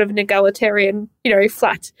 people are sort of an egalitarian,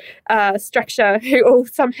 flat structure who all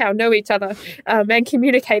somehow know each other and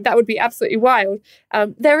communicate. That would be absolutely wild.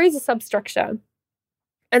 There is a substructure.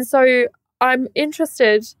 And so I'm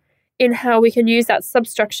interested in how we can use that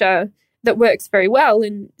substructure that works very well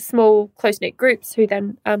in small, close-knit groups who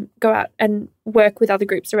then go out and work with other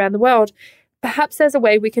groups around the world. Perhaps there's a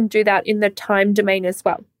way we can do that in the time domain as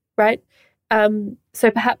well, right?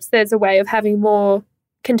 So perhaps there's a way of having more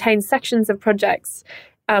contained sections of projects,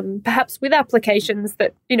 perhaps with applications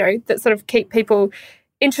that, that sort of keep people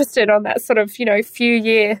interested on that sort of,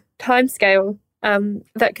 few-year timescale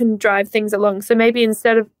that can drive things along. So maybe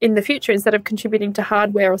in the future, instead of contributing to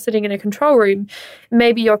hardware or sitting in a control room,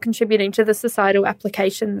 maybe you're contributing to the societal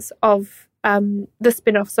applications of the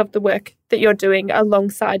spin-offs of the work that you're doing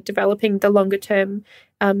alongside developing the longer-term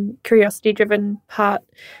curiosity-driven part.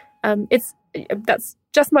 That's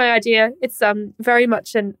just my idea. It's very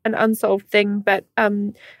much an unsolved thing, but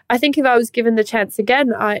I think if I was given the chance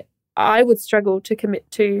again, I would struggle to commit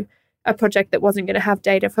to a project that wasn't going to have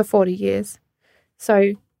data for 40 years.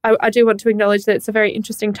 So I do want to acknowledge that it's a very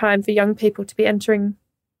interesting time for young people to be entering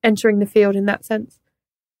the field in that sense.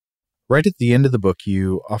 Right at the end of the book,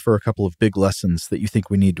 you offer a couple of big lessons that you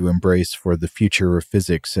think we need to embrace for the future of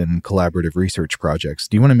physics and collaborative research projects.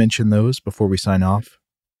 Do you want to mention those before we sign off?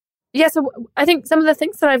 Yeah, so I think some of the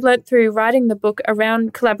things that I've learned through writing the book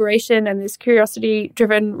around collaboration and this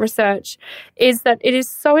curiosity-driven research is that it is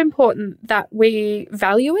so important that we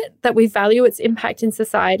value it, that we value its impact in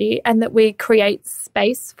society, and that we create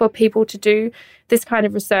space for people to do this kind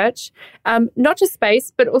of research. Not just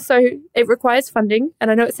space, but also it requires funding. And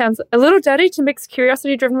I know it sounds a little dirty to mix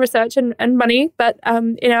curiosity-driven research and money, but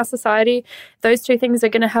in our society, those two things are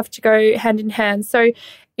going to have to go hand in hand. So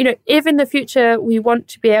if in the future we want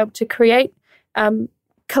to be able to create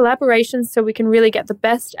collaborations so we can really get the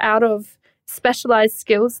best out of specialized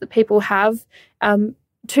skills that people have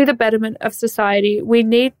to the betterment of society, we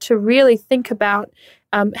need to really think about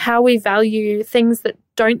how we value things that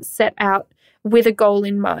don't set out with a goal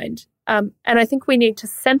in mind. And I think we need to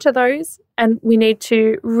center those, and we need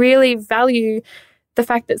to really value the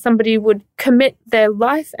fact that somebody would commit their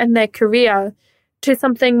life and their career to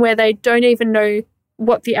something where they don't even know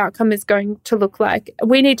what the outcome is going to look like.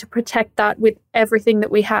 We need to protect that with everything that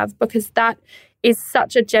we have, because that is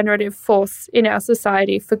such a generative force in our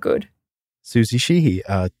society for good. Suzie Sheehy,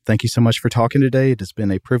 thank you so much for talking today. It has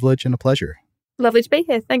been a privilege and a pleasure. Lovely to be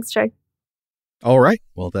here. Thanks, Joe. All right.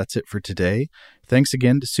 Well, that's it for today. Thanks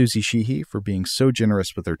again to Suzie Sheehy for being so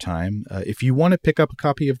generous with her time. If you want to pick up a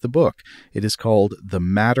copy of the book, it is called The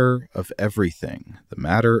Matter of Everything. The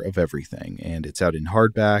Matter of Everything. And it's out in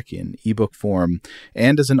hardback, in ebook form,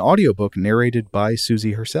 and as an audiobook narrated by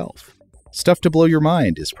Suzie herself. Stuff to Blow Your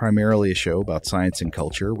Mind is primarily a show about science and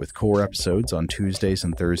culture with core episodes on Tuesdays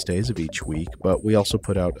and Thursdays of each week, but we also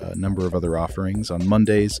put out a number of other offerings. On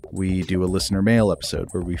Mondays, we do a listener mail episode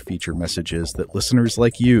where we feature messages that listeners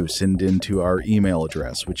like you send into our email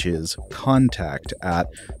address, which is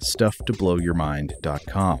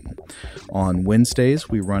contact@stufftoblowyourmind.com. On Wednesdays,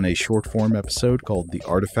 we run a short-form episode called The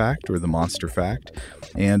Artifact or The Monster Fact,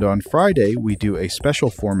 and on Friday, we do a special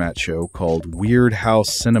format show called Weird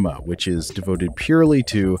House Cinema, which is devoted purely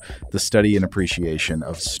to the study and appreciation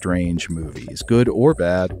of strange movies, good or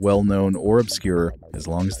bad, well-known or obscure, as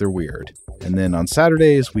long as they're weird. And then on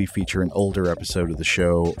Saturdays, we feature an older episode of the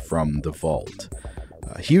show from the vault.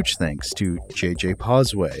 Huge thanks to JJ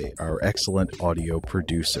Posway, our excellent audio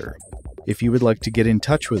producer. If you would like to get in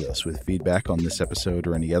touch with us with feedback on this episode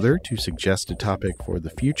or any other, to suggest a topic for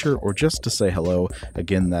the future, or just to say hello,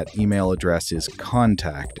 again, that email address is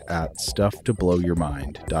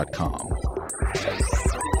contact@stufftoblowyourmind.com.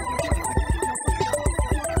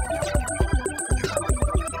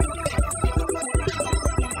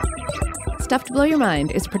 Stuff to Blow Your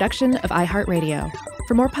Mind is a production of iHeartRadio.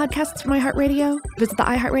 For more podcasts from iHeartRadio, visit the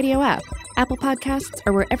iHeartRadio app, Apple Podcasts,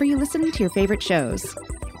 or wherever you listen to your favorite shows.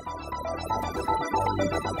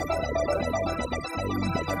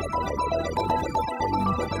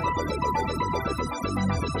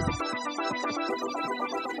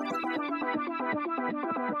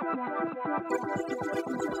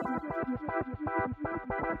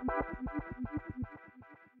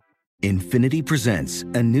 Infiniti presents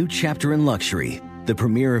a new chapter in luxury, the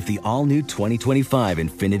premiere of the all-new 2025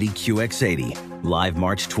 Infiniti QX80, live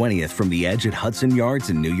March 20th from the Edge at Hudson Yards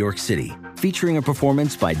in New York City, featuring a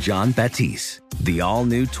performance by John Batiste. The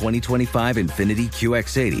all-new 2025 Infiniti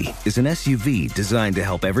QX80 is an SUV designed to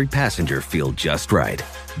help every passenger feel just right.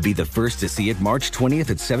 Be the first to see it March 20th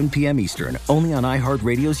at 7 p.m. Eastern, only on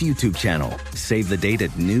iHeartRadio's YouTube channel. Save the date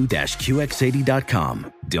at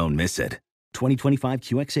new-QX80.com. Don't miss it. 2025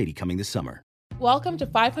 QX80 coming this summer. Welcome to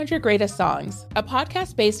 500 Greatest Songs, a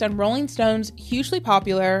podcast based on Rolling Stone's hugely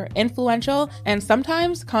popular, influential, and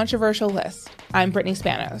sometimes controversial list. I'm Brittany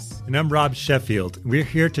Spanos. And I'm Rob Sheffield. We're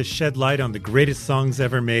here to shed light on the greatest songs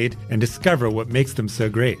ever made and discover what makes them so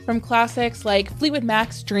great. From classics like Fleetwood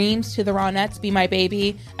Mac's Dreams to the Ronettes' Be My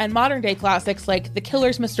Baby, and modern-day classics like The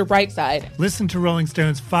Killer's Mr. Brightside. Listen to Rolling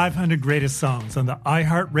Stone's 500 Greatest Songs on the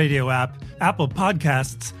iHeartRadio app, Apple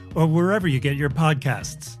Podcasts, or wherever you get your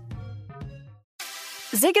podcasts.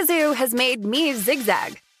 Zigazoo has made me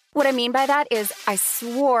zigzag. What I mean by that is I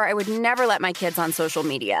swore I would never let my kids on social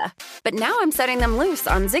media. But now I'm setting them loose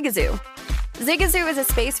on Zigazoo. Zigazoo is a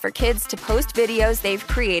space for kids to post videos they've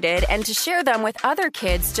created and to share them with other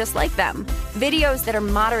kids just like them. Videos that are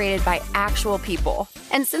moderated by actual people.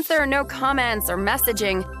 And since there are no comments or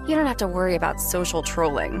messaging, you don't have to worry about social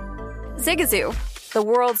trolling. Zigazoo, the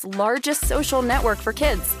world's largest social network for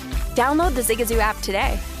kids. Download the Zigazoo app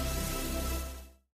today.